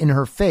hissed in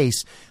her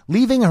face,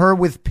 leaving her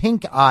with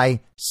pink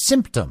eye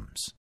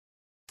symptoms.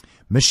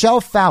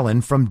 Michelle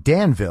Fallon from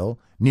Danville,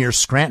 near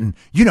Scranton,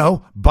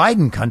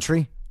 Biden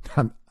country.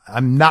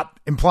 I'm not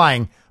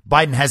implying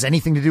Biden has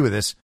anything to do with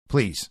this,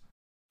 please.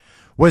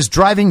 Was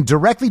driving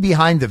directly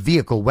behind the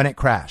vehicle when it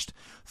crashed.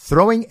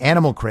 throwing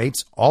animal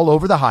crates all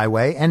over the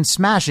highway and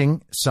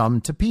smashing some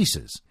to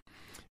pieces.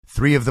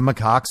 3 of the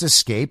macaques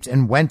escaped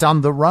and went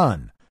on the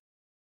run.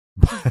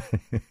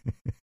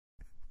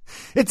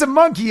 It's a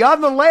monkey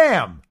on the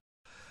lam!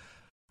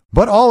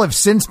 But all have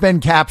since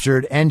been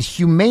captured and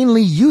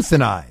humanely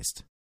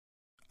euthanized.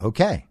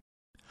 Okay.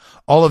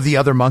 All of the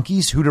other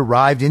monkeys who'd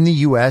arrived in the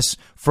U.S.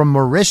 from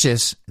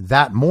Mauritius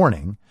that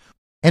morning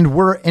and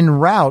were en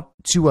route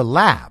to a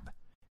lab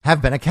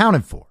have been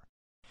accounted for.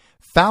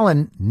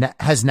 Fallon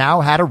has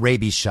now had a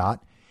rabies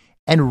shot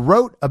and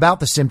wrote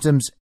about the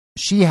symptoms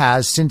she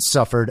has since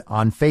suffered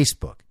on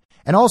Facebook,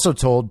 and also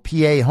told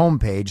PA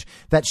homepage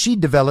that she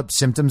developed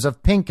symptoms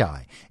of pink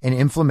eye, an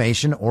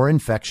inflammation or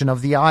infection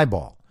of the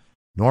eyeball,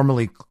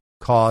 normally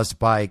caused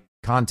by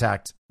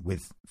contact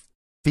with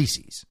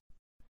feces.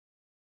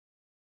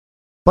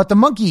 But the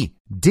monkey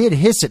did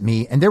hiss at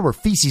me and there were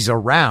feces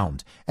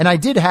around, and I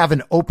did have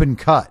an open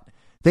cut.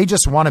 They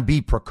just want to be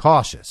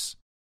precautious.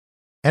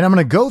 And I'm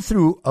going to go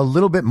through a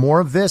little bit more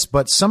of this,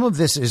 but some of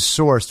this is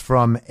sourced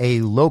from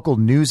a local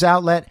news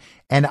outlet,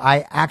 and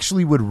I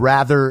actually would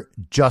rather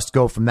just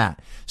go from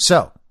that.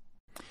 So,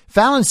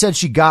 Fallon said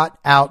she got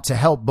out to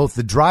help both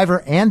the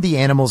driver and the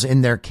animals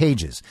in their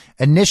cages,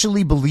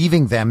 initially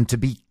believing them to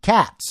be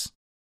cats.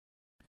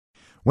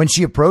 When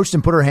she approached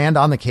and put her hand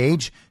on the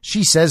cage,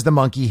 she says the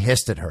monkey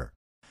hissed at her.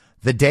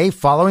 The day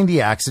following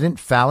the accident,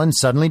 Fallon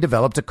suddenly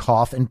developed a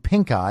cough and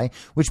pink eye,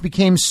 which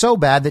became so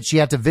bad that she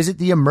had to visit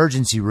the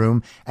emergency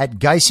room at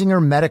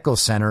Geisinger Medical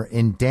Center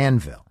in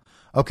Danville.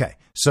 Okay,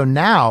 so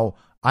now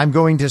I'm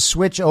going to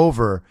switch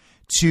over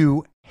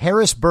to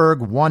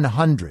Harrisburg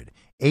 100,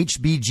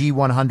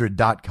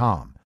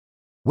 HBG100.com.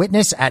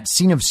 Witness at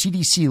scene of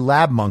CDC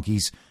lab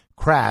monkeys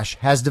crash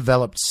has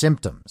developed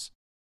symptoms.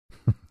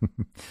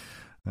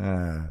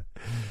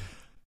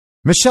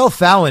 Michelle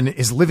Fallon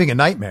is living a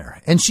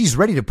nightmare, and she's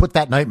ready to put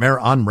that nightmare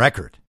on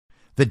record.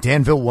 The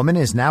Danville woman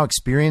is now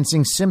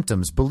experiencing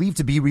symptoms believed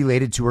to be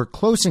related to her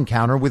close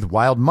encounter with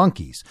wild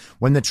monkeys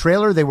when the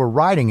trailer they were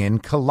riding in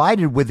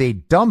collided with a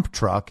dump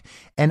truck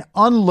and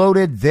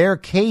unloaded their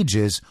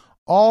cages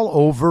all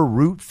over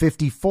Route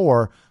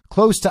 54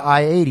 close to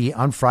I-80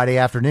 on Friday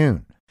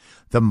afternoon.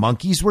 The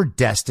monkeys were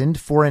destined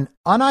for an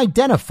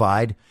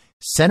unidentified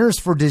Centers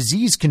for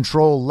Disease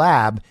Control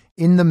lab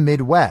in the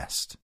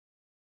Midwest.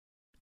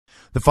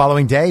 The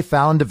following day,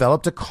 Fallon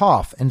developed a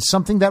cough and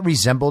something that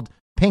resembled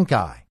pink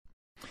eye.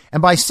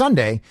 And by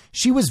Sunday,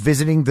 she was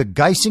visiting the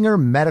Geisinger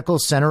Medical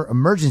Center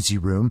emergency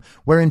room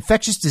where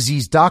infectious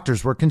disease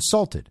doctors were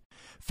consulted.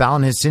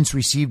 Fallon has since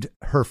received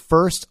her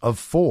first of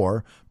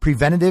 4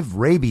 preventative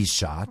rabies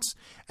shots,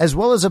 as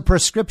well as a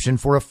prescription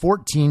for a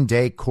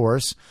 14-day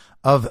course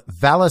of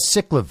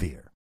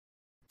valacyclovir.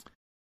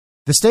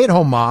 The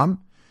stay-at-home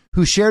mom,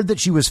 who shared that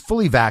she was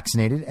fully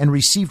vaccinated and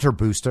received her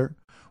booster,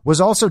 was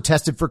also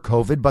tested for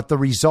COVID, but the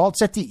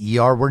results at the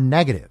ER were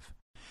negative.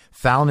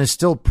 Fallon is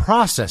still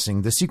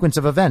processing the sequence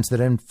of events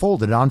that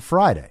unfolded on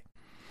Friday.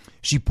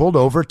 She pulled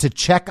over to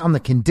check on the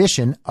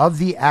condition of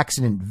the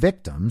accident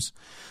victims,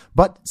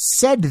 but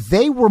said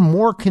they were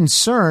more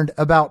concerned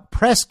about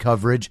press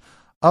coverage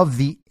of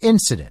the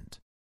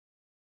incident.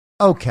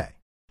 Okay.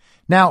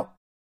 Now,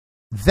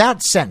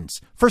 that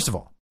sentence, first of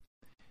all,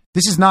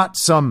 this is not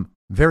some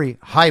very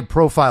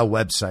high-profile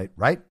website,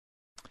 right?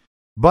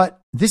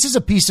 But this is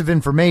a piece of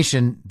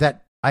information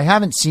that I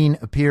haven't seen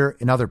appear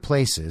in other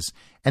places,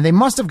 and they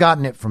must have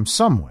gotten it from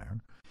somewhere.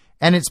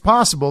 And it's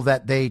possible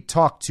that they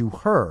talked to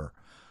her.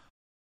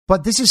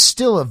 But this is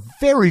still a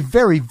very,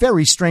 very,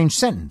 very strange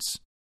sentence.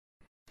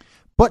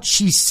 But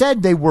she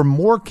said they were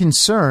more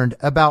concerned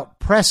about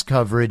press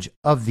coverage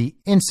of the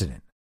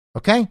incident.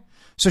 Okay?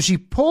 So she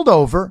pulled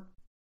over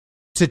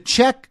to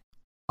check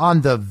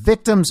on the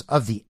victims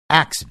of the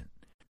accident,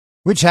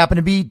 which happened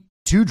to be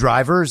 2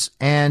 drivers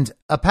and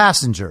a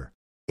passenger,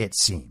 it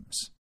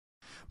seems.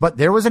 But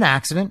there was an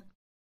accident.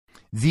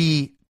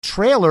 The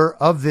trailer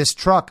of this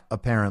truck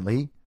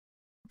apparently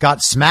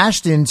got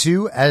smashed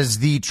into as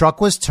the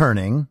truck was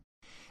turning,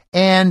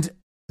 and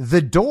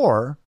the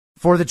door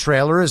for the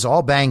trailer is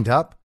all banged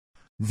up.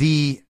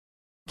 The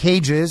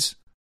cages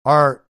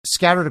are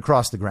scattered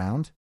across the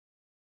ground.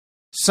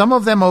 Some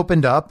of them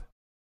opened up.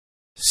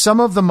 Some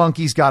of the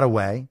monkeys got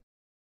away.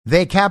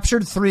 They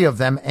captured 3 of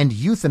them and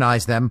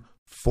euthanized them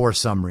for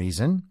some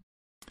reason.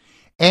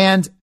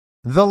 And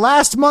the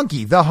last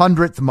monkey, the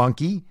 100th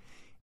monkey,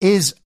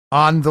 is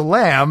on the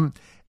lam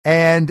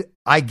and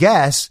I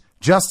guess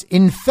just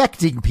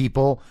infecting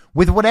people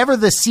with whatever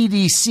the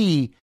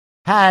CDC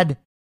had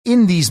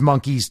in these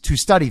monkeys to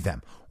study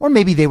them. Or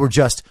maybe they were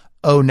just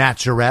au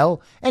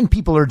naturel and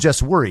people are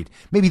just worried.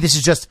 Maybe this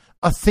is just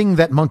a thing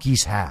that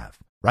monkeys have,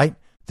 right?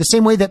 The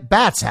same way that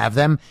bats have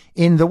them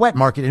in the wet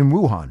market in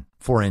Wuhan,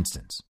 for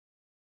instance.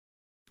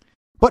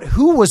 But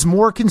who was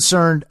more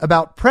concerned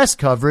about press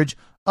coverage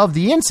of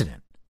the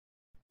incident?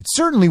 It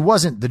certainly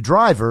wasn't the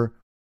driver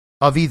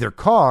of either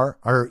car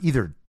or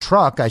either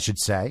truck, I should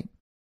say,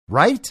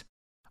 right?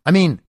 I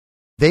mean,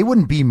 they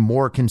wouldn't be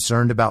more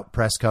concerned about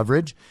press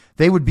coverage.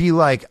 They would be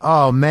like,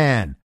 oh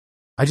man,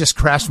 I just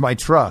crashed my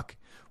truck.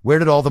 Where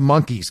did all the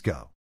monkeys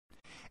go?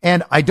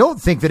 And I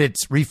don't think that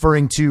it's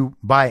referring to,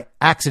 by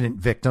accident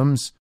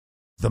victims,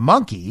 the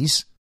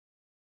monkeys.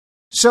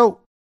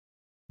 So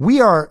we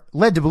are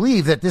led to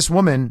believe that this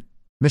woman,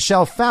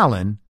 Michelle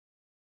Fallon,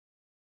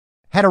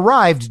 had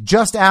arrived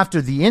just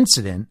after the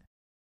incident,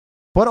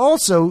 but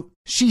also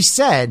she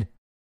said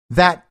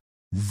that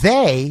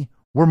they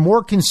were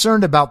more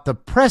concerned about the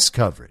press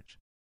coverage.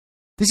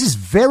 This is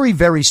very,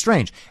 very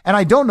strange, and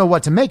I don't know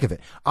what to make of it.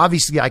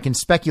 Obviously, I can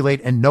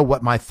speculate and know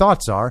what my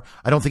thoughts are.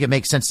 I don't think it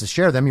makes sense to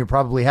share them. You're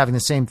probably having the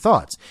same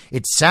thoughts.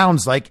 It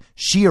sounds like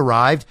she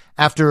arrived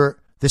after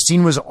the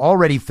scene was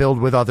already filled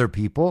with other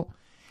people,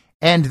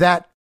 and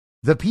that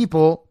the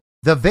people,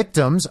 the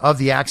victims of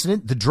the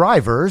accident, the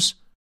drivers,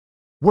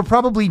 were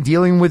probably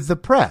dealing with the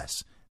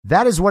press.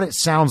 That is what it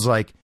sounds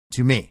like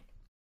to me.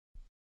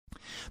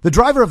 The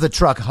driver of the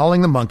truck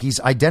hauling the monkeys,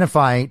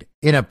 identified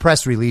in a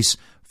press release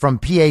from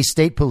PA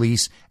State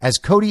Police as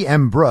Cody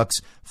M.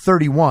 Brooks,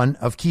 31,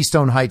 of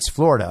Keystone Heights,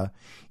 Florida,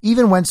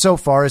 even went so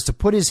far as to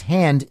put his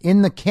hand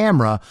in the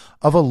camera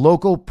of a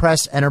local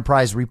press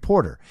enterprise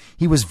reporter.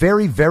 He was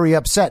very, very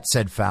upset,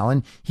 said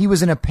Fallon. He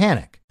was in a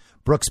panic.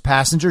 Brooks'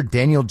 passenger,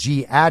 Daniel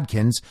G.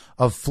 Adkins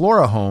of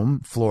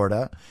Florahome,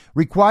 Florida,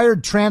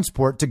 required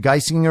transport to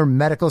Geisinger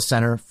Medical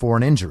Center for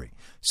an injury.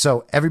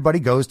 So everybody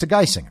goes to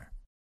Geisinger.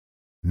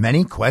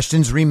 Many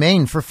questions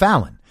remain for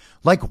Fallon.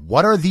 Like,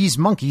 what are these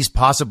monkeys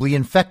possibly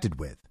infected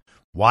with?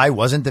 Why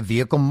wasn't the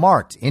vehicle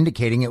marked,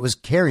 indicating it was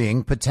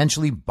carrying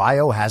potentially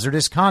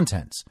biohazardous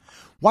contents?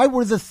 Why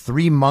were the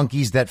 3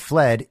 monkeys that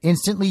fled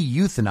instantly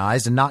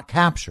euthanized and not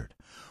captured?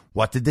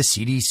 What did the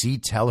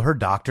CDC tell her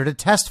doctor to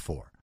test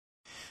for?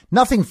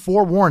 Nothing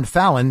forewarned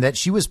Fallon that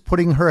she was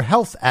putting her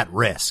health at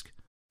risk.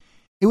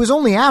 It was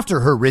only after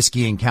her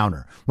risky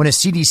encounter, when a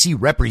CDC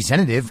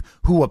representative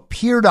who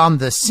appeared on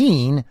the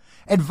scene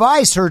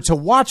advised her to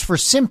watch for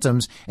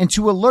symptoms and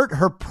to alert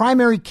her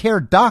primary care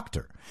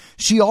doctor.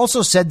 She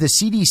also said the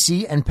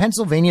CDC and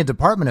Pennsylvania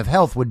Department of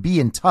Health would be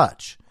in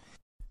touch.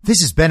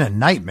 This has been a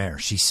nightmare,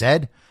 she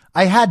said.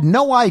 I had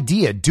no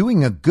idea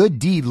doing a good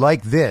deed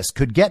like this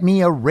could get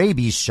me a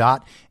rabies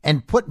shot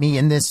and put me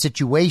in this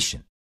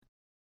situation.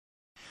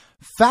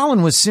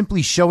 Fallon was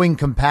simply showing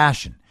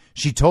compassion.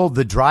 She told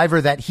the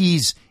driver that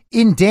he's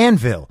in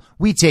Danville.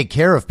 We take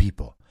care of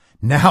people.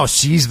 Now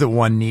she's the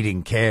one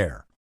needing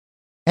care.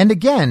 And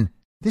again,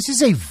 this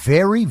is a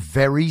very,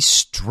 very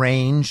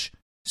strange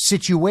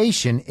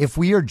situation if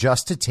we are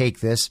just to take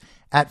this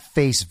at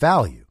face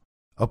value.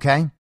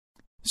 Okay?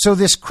 So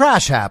this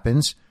crash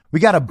happens. We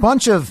got a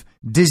bunch of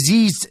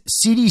diseased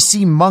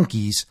CDC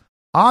monkeys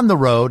on the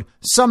road,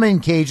 some in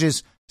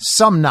cages,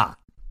 some not.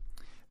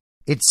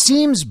 It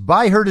seems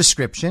by her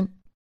description,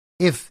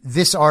 if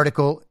this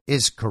article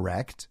is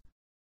correct,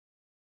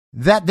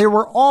 that there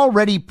were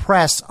already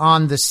press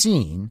on the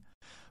scene,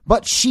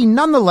 but she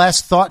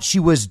nonetheless thought she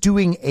was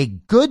doing a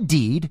good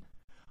deed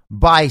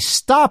by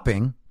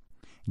stopping,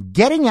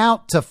 getting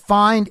out to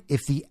find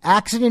if the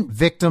accident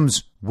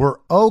victims were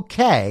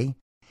okay,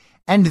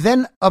 and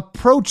then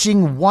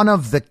approaching one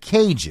of the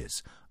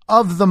cages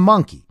of the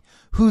monkey,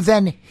 who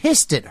then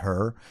hissed at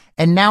her,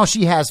 and now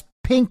she has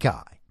pink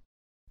eye.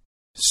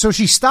 So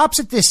she stops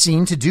at this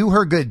scene to do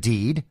her good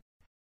deed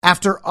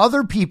after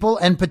other people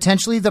and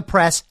potentially the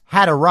press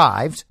had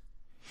arrived.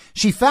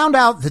 She found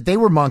out that they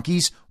were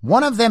monkeys.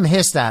 One of them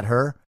hissed at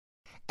her,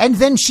 and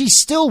then she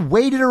still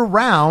waited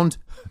around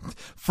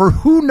for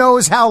who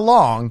knows how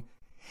long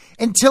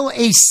until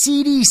a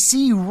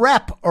CDC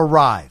rep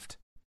arrived.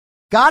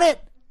 Got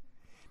it?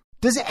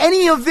 Does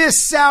any of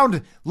this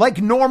sound like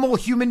normal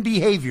human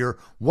behavior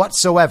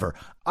whatsoever?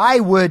 I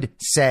would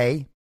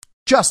say,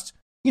 just,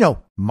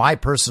 my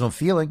personal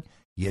feeling,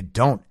 you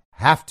don't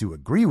have to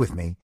agree with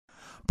me,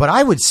 but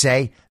I would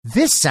say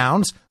this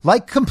sounds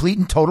like complete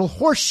and total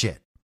horseshit.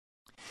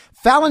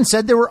 Fallon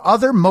said there were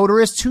other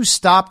motorists who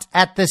stopped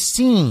at the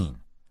scene.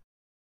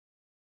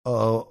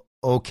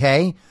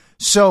 Okay.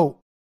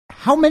 So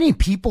how many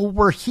people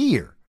were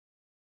here?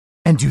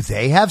 And do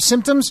they have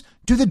symptoms?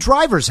 Do the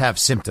drivers have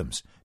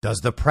symptoms?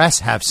 Does the press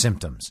have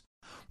symptoms?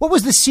 What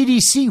was the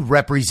CDC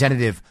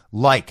representative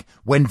like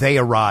when they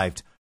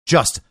arrived?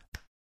 Just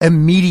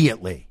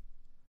immediately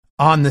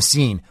on the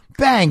scene.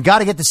 Bang, got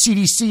to get the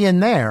CDC in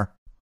there.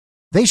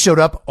 They showed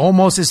up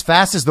almost as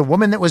fast as the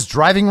woman that was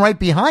driving right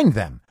behind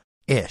them.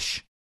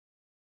 Ish.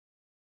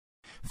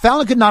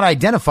 Fallon could not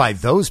identify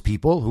those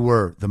people who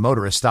were the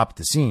motorists stopped at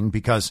the scene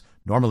because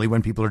normally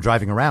when people are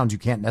driving around, you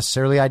can't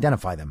necessarily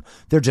identify them.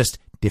 They're just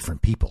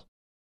different people.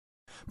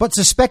 But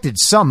suspected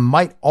some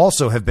might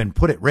also have been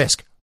put at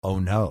risk. Oh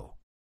no.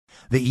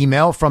 The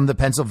email from the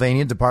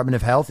Pennsylvania Department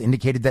of Health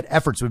indicated that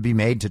efforts would be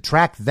made to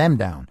track them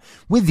down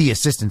with the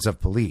assistance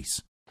of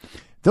police.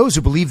 Those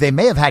who believe they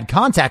may have had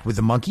contact with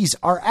the monkeys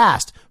are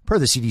asked, per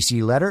the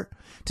CDC letter,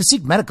 to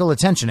seek medical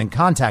attention and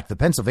contact the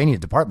Pennsylvania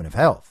Department of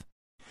Health.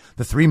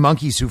 The 3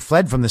 monkeys who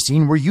fled from the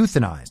scene were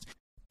euthanized.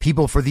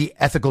 People for the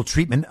Ethical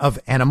Treatment of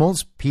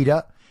Animals,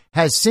 PETA,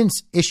 has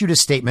since issued a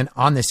statement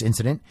on this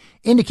incident,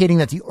 indicating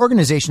that the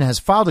organization has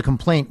filed a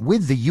complaint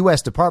with the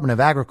U.S. Department of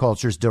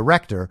Agriculture's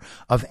Director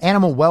of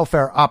Animal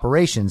Welfare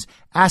Operations,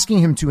 asking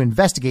him to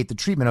investigate the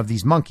treatment of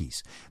these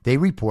monkeys. They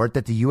report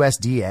that the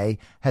USDA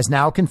has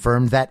now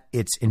confirmed that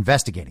it's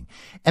investigating.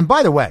 And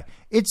by the way,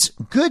 it's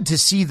good to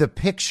see the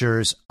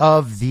pictures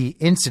of the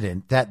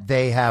incident that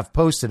they have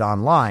posted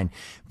online,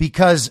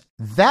 because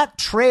that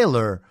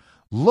trailer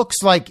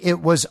looks like it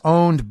was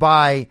owned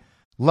by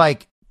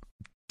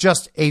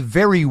just a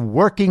very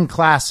working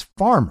class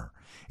farmer.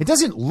 It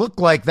doesn't look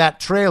like that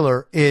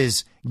trailer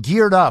is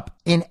geared up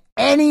in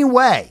any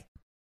way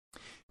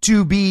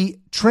to be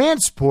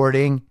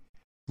transporting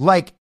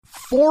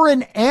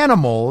foreign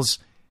animals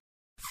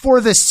for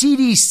the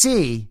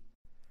CDC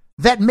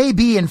that may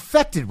be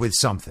infected with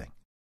something.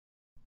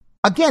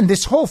 Again,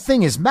 this whole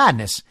thing is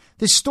madness.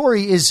 This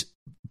story is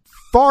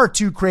far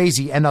too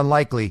crazy and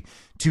unlikely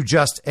to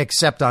just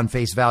accept on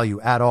face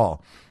value at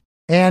all.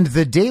 And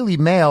the Daily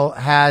Mail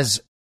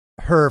has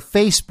her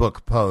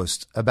Facebook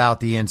post about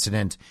the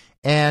incident,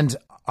 and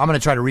I'm going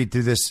to try to read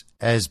through this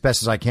as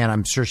best as I can.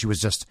 I'm sure she was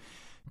just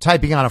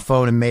typing on a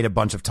phone and made a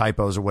bunch of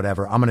typos or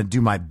whatever. I'm going to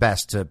do my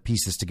best to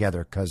piece this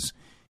together because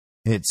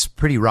it's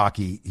pretty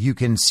rocky. You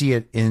can see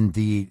it in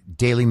the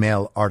Daily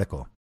Mail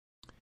article.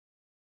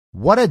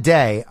 What a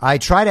day. I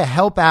try to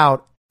help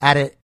out at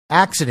an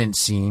accident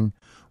scene,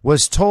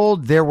 was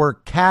told there were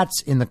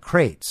cats in the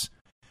crates.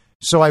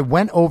 So I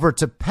went over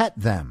to pet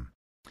them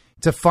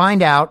to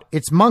find out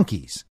it's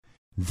monkeys.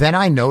 Then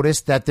I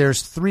noticed that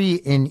there's 3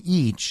 in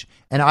each,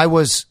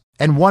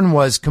 and one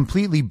was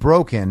completely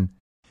broken.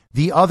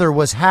 The other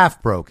was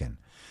half broken.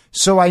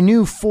 So I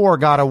knew 4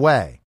 got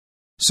away.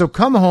 So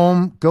come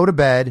home, go to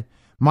bed.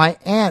 My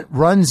aunt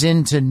runs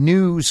into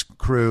news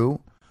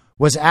crew,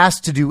 was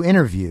asked to do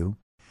interview,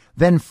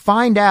 then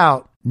find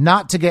out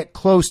not to get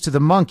close to the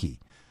monkey.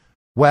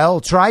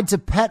 Well, tried to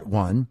pet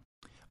one.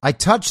 I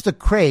touched the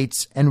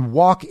crates and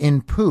walk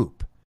in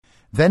poop.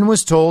 Then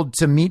was told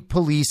to meet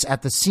police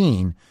at the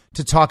scene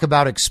to talk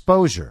about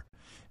exposure.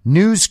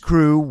 News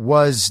crew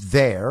was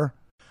there.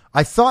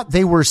 I thought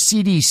they were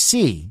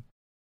CDC.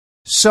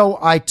 So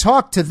I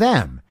talked to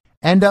them,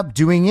 end up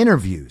doing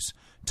interviews,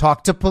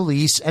 talked to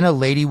police and a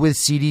lady with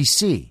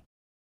CDC.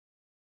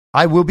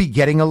 I will be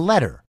getting a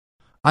letter.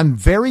 I'm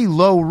very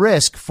low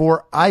risk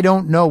for I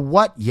don't know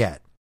what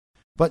yet.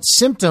 But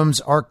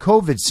symptoms are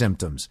COVID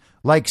symptoms,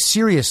 like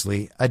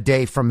seriously a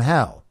day from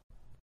hell.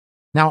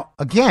 Now,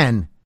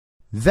 again,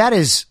 that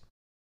is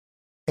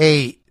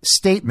a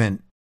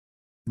statement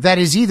that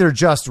is either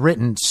just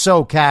written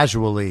so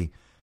casually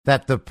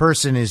that the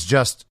person is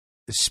just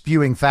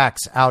spewing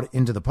facts out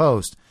into the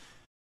post,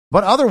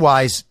 but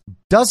otherwise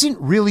doesn't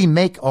really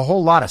make a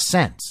whole lot of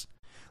sense.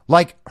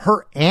 Like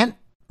her aunt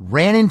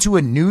ran into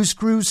a news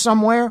crew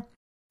somewhere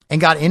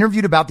and got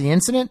interviewed about the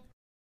incident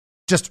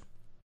just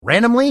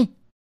randomly.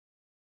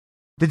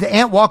 Did the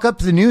aunt walk up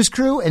to the news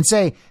crew and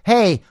say,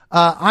 hey,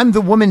 I'm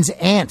the woman's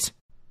aunt?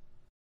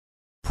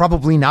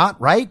 Probably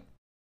not, right?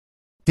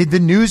 Did the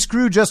news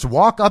crew just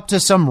walk up to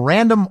some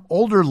random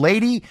older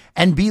lady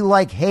and be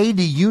like, hey,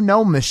 do you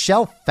know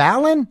Michelle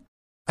Fallon?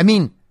 I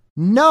mean,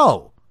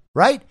 no,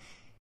 right?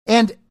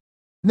 And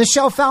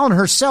Michelle Fallon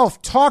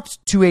herself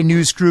talked to a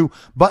news crew,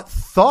 but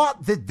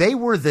thought that they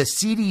were the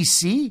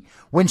CDC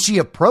when she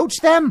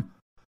approached them?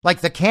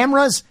 Like the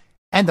cameras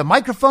and the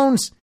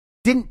microphones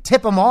didn't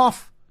tip them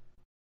off?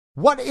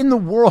 What in the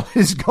world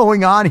is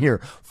going on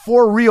here?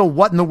 For real,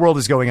 what in the world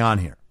is going on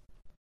here?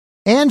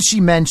 And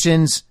she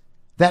mentions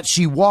that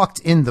she walked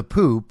in the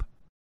poop.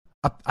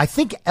 I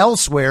think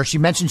elsewhere she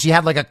mentioned she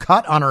had like a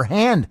cut on her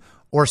hand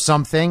or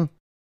something.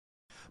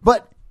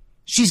 But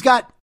she's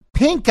got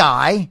pink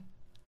eye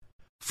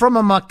from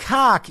a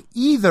macaque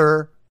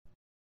either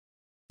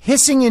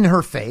hissing in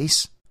her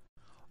face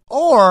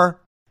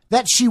or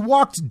that she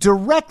walked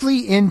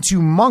directly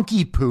into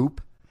monkey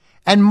poop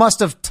and must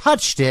have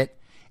touched it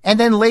and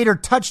then later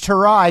touched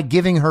her eye,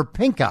 giving her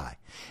pink eye.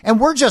 And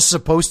we're just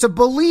supposed to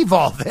believe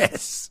all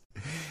this.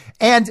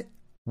 And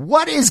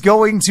what is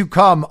going to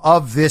come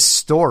of this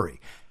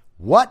story?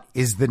 What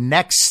is the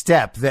next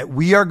step that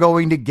we are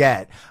going to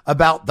get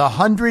about the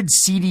 100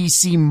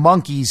 CDC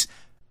monkeys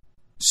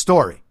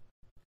story?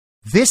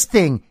 This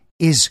thing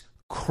is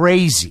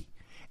crazy.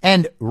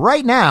 And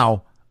right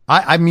now,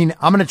 I mean,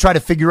 I'm going to try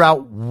to figure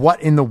out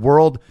what in the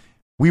world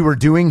we were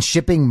doing,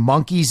 shipping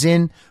monkeys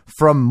in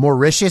from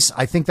Mauritius.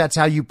 I think that's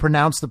how you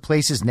pronounce the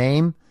place's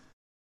name.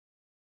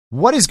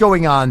 What is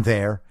going on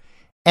there?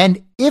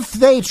 And if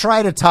they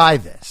try to tie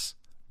this,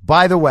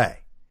 by the way,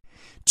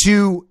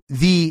 to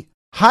the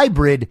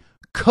hybrid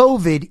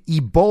COVID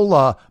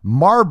Ebola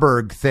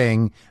Marburg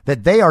thing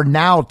that they are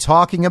now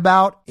talking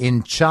about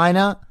in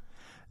China,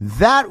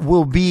 that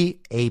will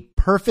be a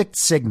perfect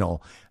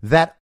signal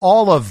that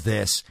all of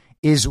this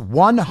is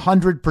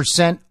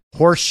 100%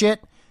 horseshit,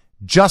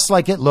 just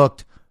like it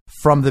looked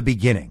from the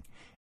beginning.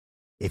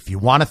 If you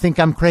want to think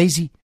I'm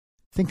crazy,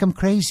 think I'm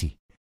crazy.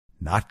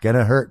 Not going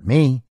to hurt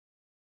me.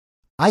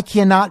 I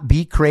cannot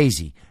be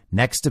crazy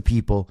next to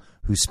people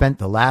who spent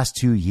the last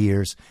 2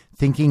 years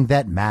thinking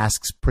that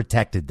masks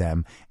protected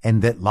them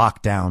and that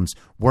lockdowns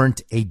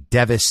weren't a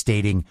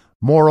devastating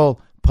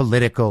moral,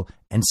 political,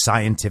 and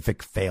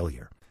scientific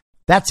failure.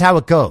 That's how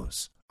it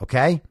goes,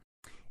 okay?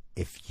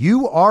 If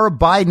you are a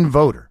Biden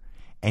voter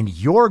and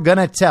you're going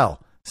to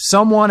tell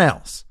someone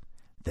else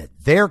that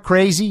they're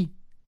crazy,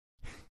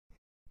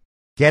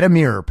 get a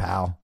mirror,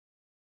 pal.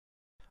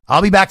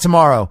 I'll be back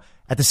tomorrow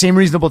at the same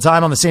reasonable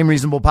time on the same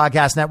reasonable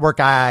podcast network.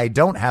 I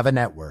don't have a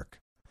network.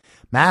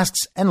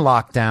 Masks and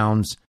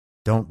lockdowns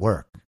don't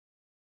work.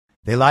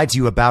 They lied to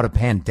you about a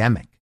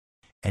pandemic,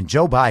 and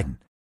Joe Biden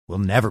will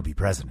never be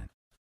president.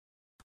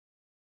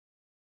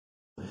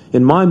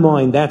 In my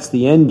mind, that's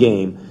the end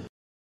game.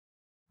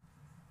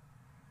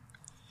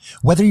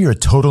 Whether you're a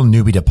total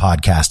newbie to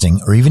podcasting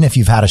or even if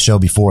you've had a show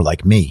before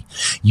like me,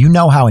 you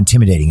know how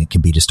intimidating it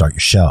can be to start your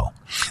show.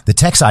 The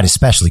tech side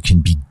especially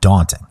can be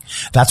daunting.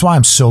 That's why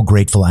I'm so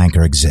grateful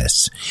Anchor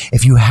exists.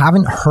 If you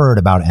haven't heard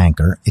about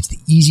Anchor, it's the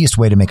easiest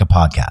way to make a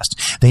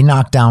podcast. They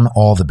knock down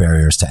all the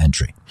barriers to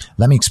entry.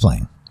 Let me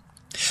explain.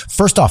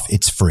 First off,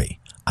 it's free.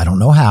 I don't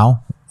know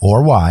how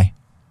or why,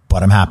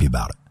 but I'm happy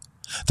about it.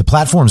 The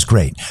platform's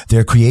great.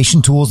 There are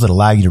creation tools that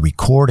allow you to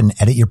record and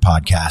edit your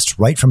podcast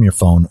right from your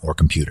phone or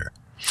computer.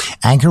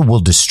 Anchor will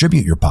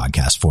distribute your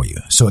podcast for you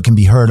so it can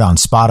be heard on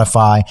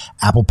Spotify,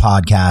 Apple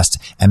Podcasts,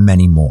 and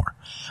many more.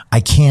 I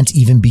can't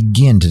even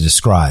begin to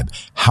describe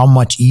how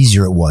much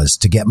easier it was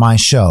to get my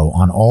show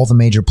on all the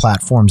major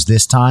platforms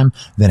this time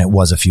than it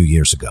was a few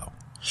years ago.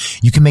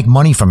 You can make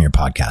money from your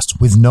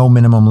podcast with no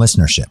minimum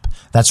listenership.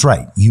 That's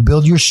right. You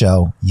build your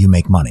show, you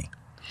make money.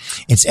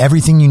 It's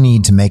everything you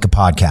need to make a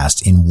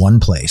podcast in one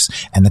place,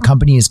 and the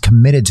company is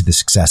committed to the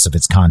success of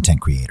its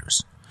content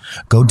creators.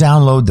 Go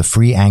download the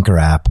free Anchor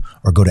app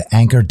or go to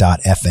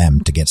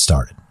anchor.fm to get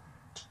started.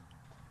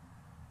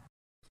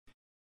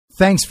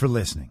 Thanks for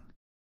listening.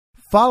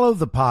 Follow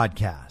the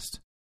podcast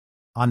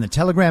on the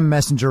Telegram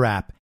Messenger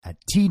app at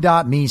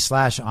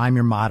t.me/I'm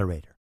your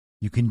moderator.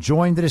 You can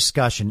join the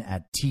discussion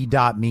at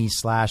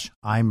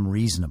t.me/I'm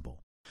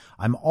reasonable.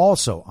 I'm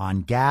also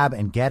on Gab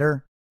and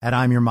Getter at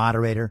I'm your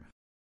moderator.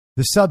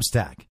 The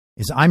Substack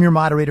is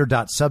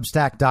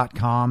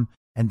imyourmoderator.substack.com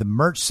and the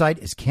merch site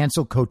is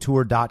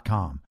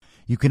cancelcouture.com.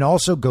 You can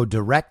also go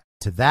direct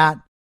to that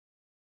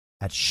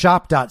at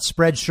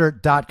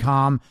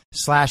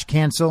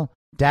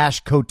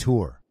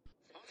shop.spreadshirt.com/cancel-couture.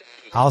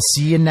 I'll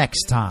see you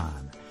next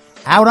time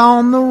out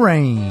on the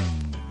range.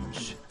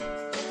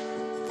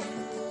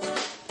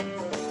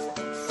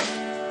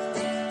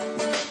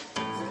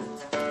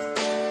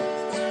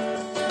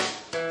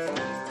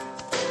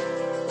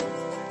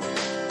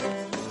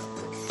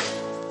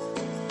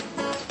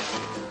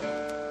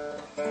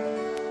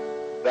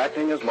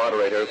 Acting as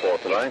moderator for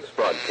tonight's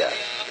broadcast.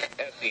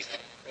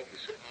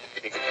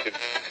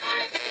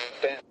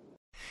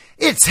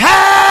 It's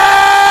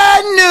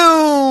high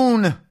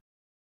noon!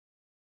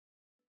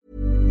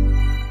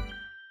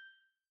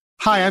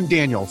 Hi, I'm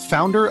Daniel,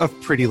 founder of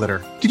Pretty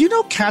Litter. Did you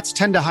know cats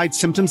tend to hide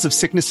symptoms of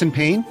sickness and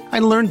pain? I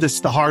learned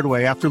this the hard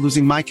way after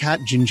losing my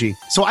cat, Gingy.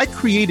 So I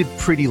created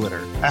Pretty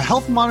Litter, a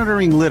health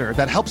monitoring litter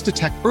that helps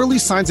detect early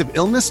signs of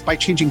illness by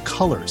changing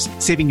colors,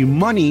 saving you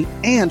money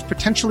and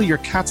potentially your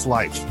cat's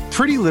life.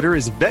 Pretty Litter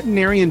is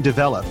veterinarian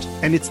developed,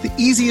 and it's the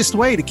easiest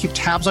way to keep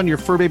tabs on your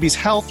fur baby's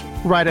health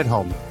right at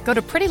home. Go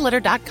to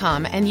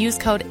prettylitter.com and use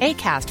code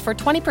ACAST for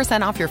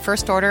 20% off your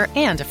first order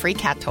and a free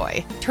cat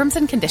toy. Terms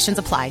and conditions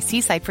apply.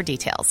 See site for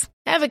details.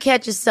 Ever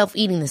catch yourself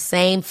eating the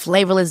same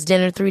flavorless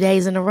dinner 3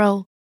 days in a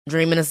row?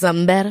 Dreaming of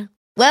something better?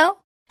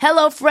 Well,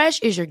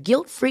 HelloFresh is your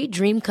guilt-free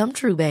dream come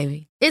true,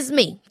 baby. It's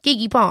me,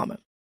 Keke Palmer.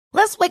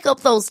 Let's wake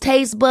up those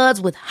taste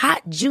buds with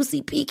hot,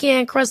 juicy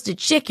pecan-crusted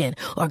chicken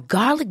or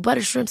garlic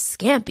butter shrimp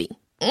scampi.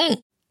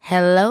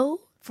 Hello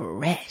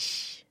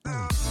Fresh.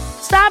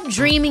 Stop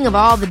dreaming of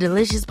all the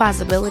delicious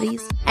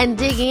possibilities and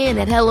dig in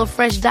at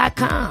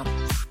HelloFresh.com.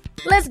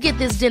 Let's get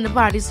this dinner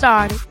party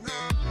started.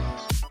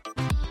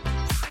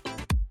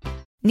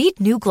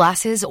 Need new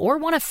glasses or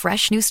want a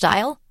fresh new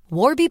style?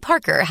 Warby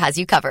Parker has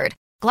you covered.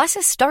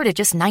 Glasses start at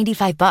just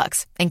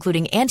 $95,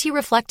 including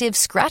anti-reflective,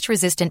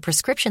 scratch-resistant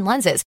prescription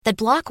lenses that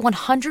block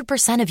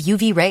 100% of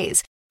UV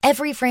rays.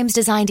 Every frame's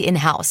designed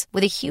in-house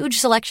with a huge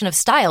selection of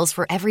styles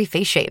for every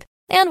face shape.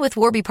 And with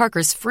Warby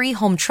Parker's free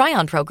home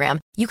try-on program,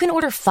 you can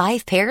order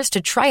 5 pairs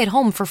to try at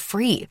home for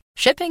free.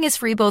 Shipping is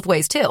free both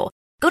ways, too.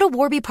 Go to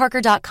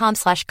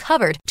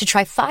warbyparker.com/covered to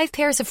try 5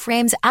 pairs of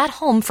frames at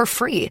home for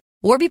free.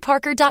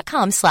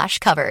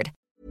 warbyparker.com/covered.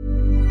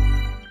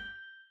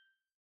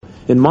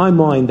 In my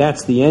mind,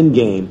 that's the end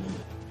game.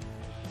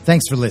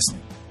 Thanks for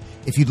listening.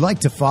 If you'd like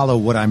to follow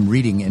what I'm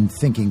reading and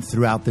thinking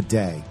throughout the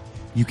day,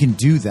 you can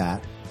do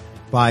that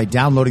by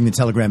downloading the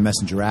Telegram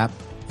Messenger app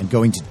and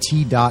going to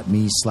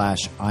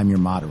t.me/I'm your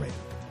moderator.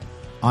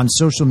 On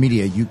social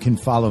media, you can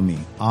follow me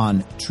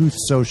on Truth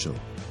Social,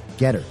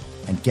 Getter,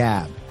 and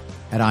Gab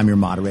at I'm your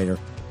moderator.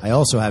 I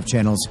also have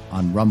channels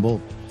on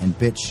Rumble and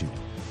BitChute.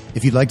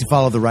 If you'd like to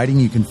follow the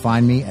writing, you can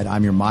find me at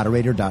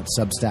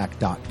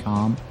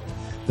imyourmoderator.substack.com.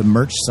 The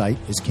merch site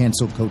is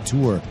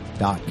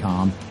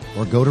cancelcouture.com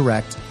or go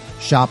direct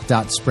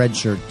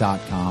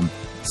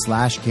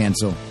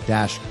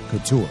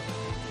shop.spreadshirt.com/cancel-couture.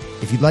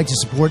 If you'd like to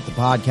support the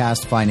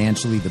podcast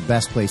financially, the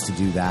best place to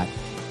do that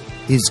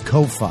is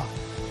Ko-Fi.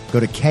 Go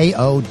to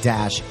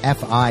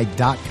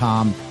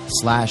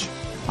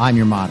ko-fi.com/I'm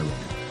your moderator.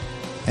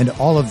 And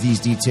all of these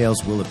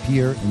details will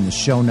appear in the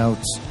show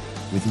notes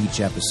with each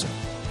episode.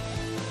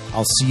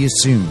 I'll see you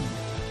soon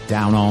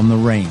down on the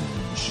range.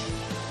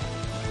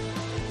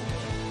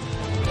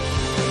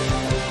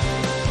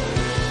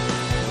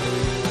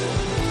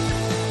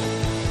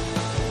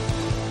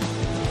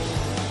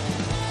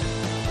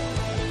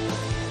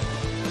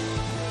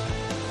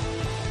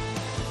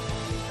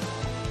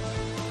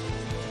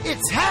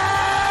 It's hell!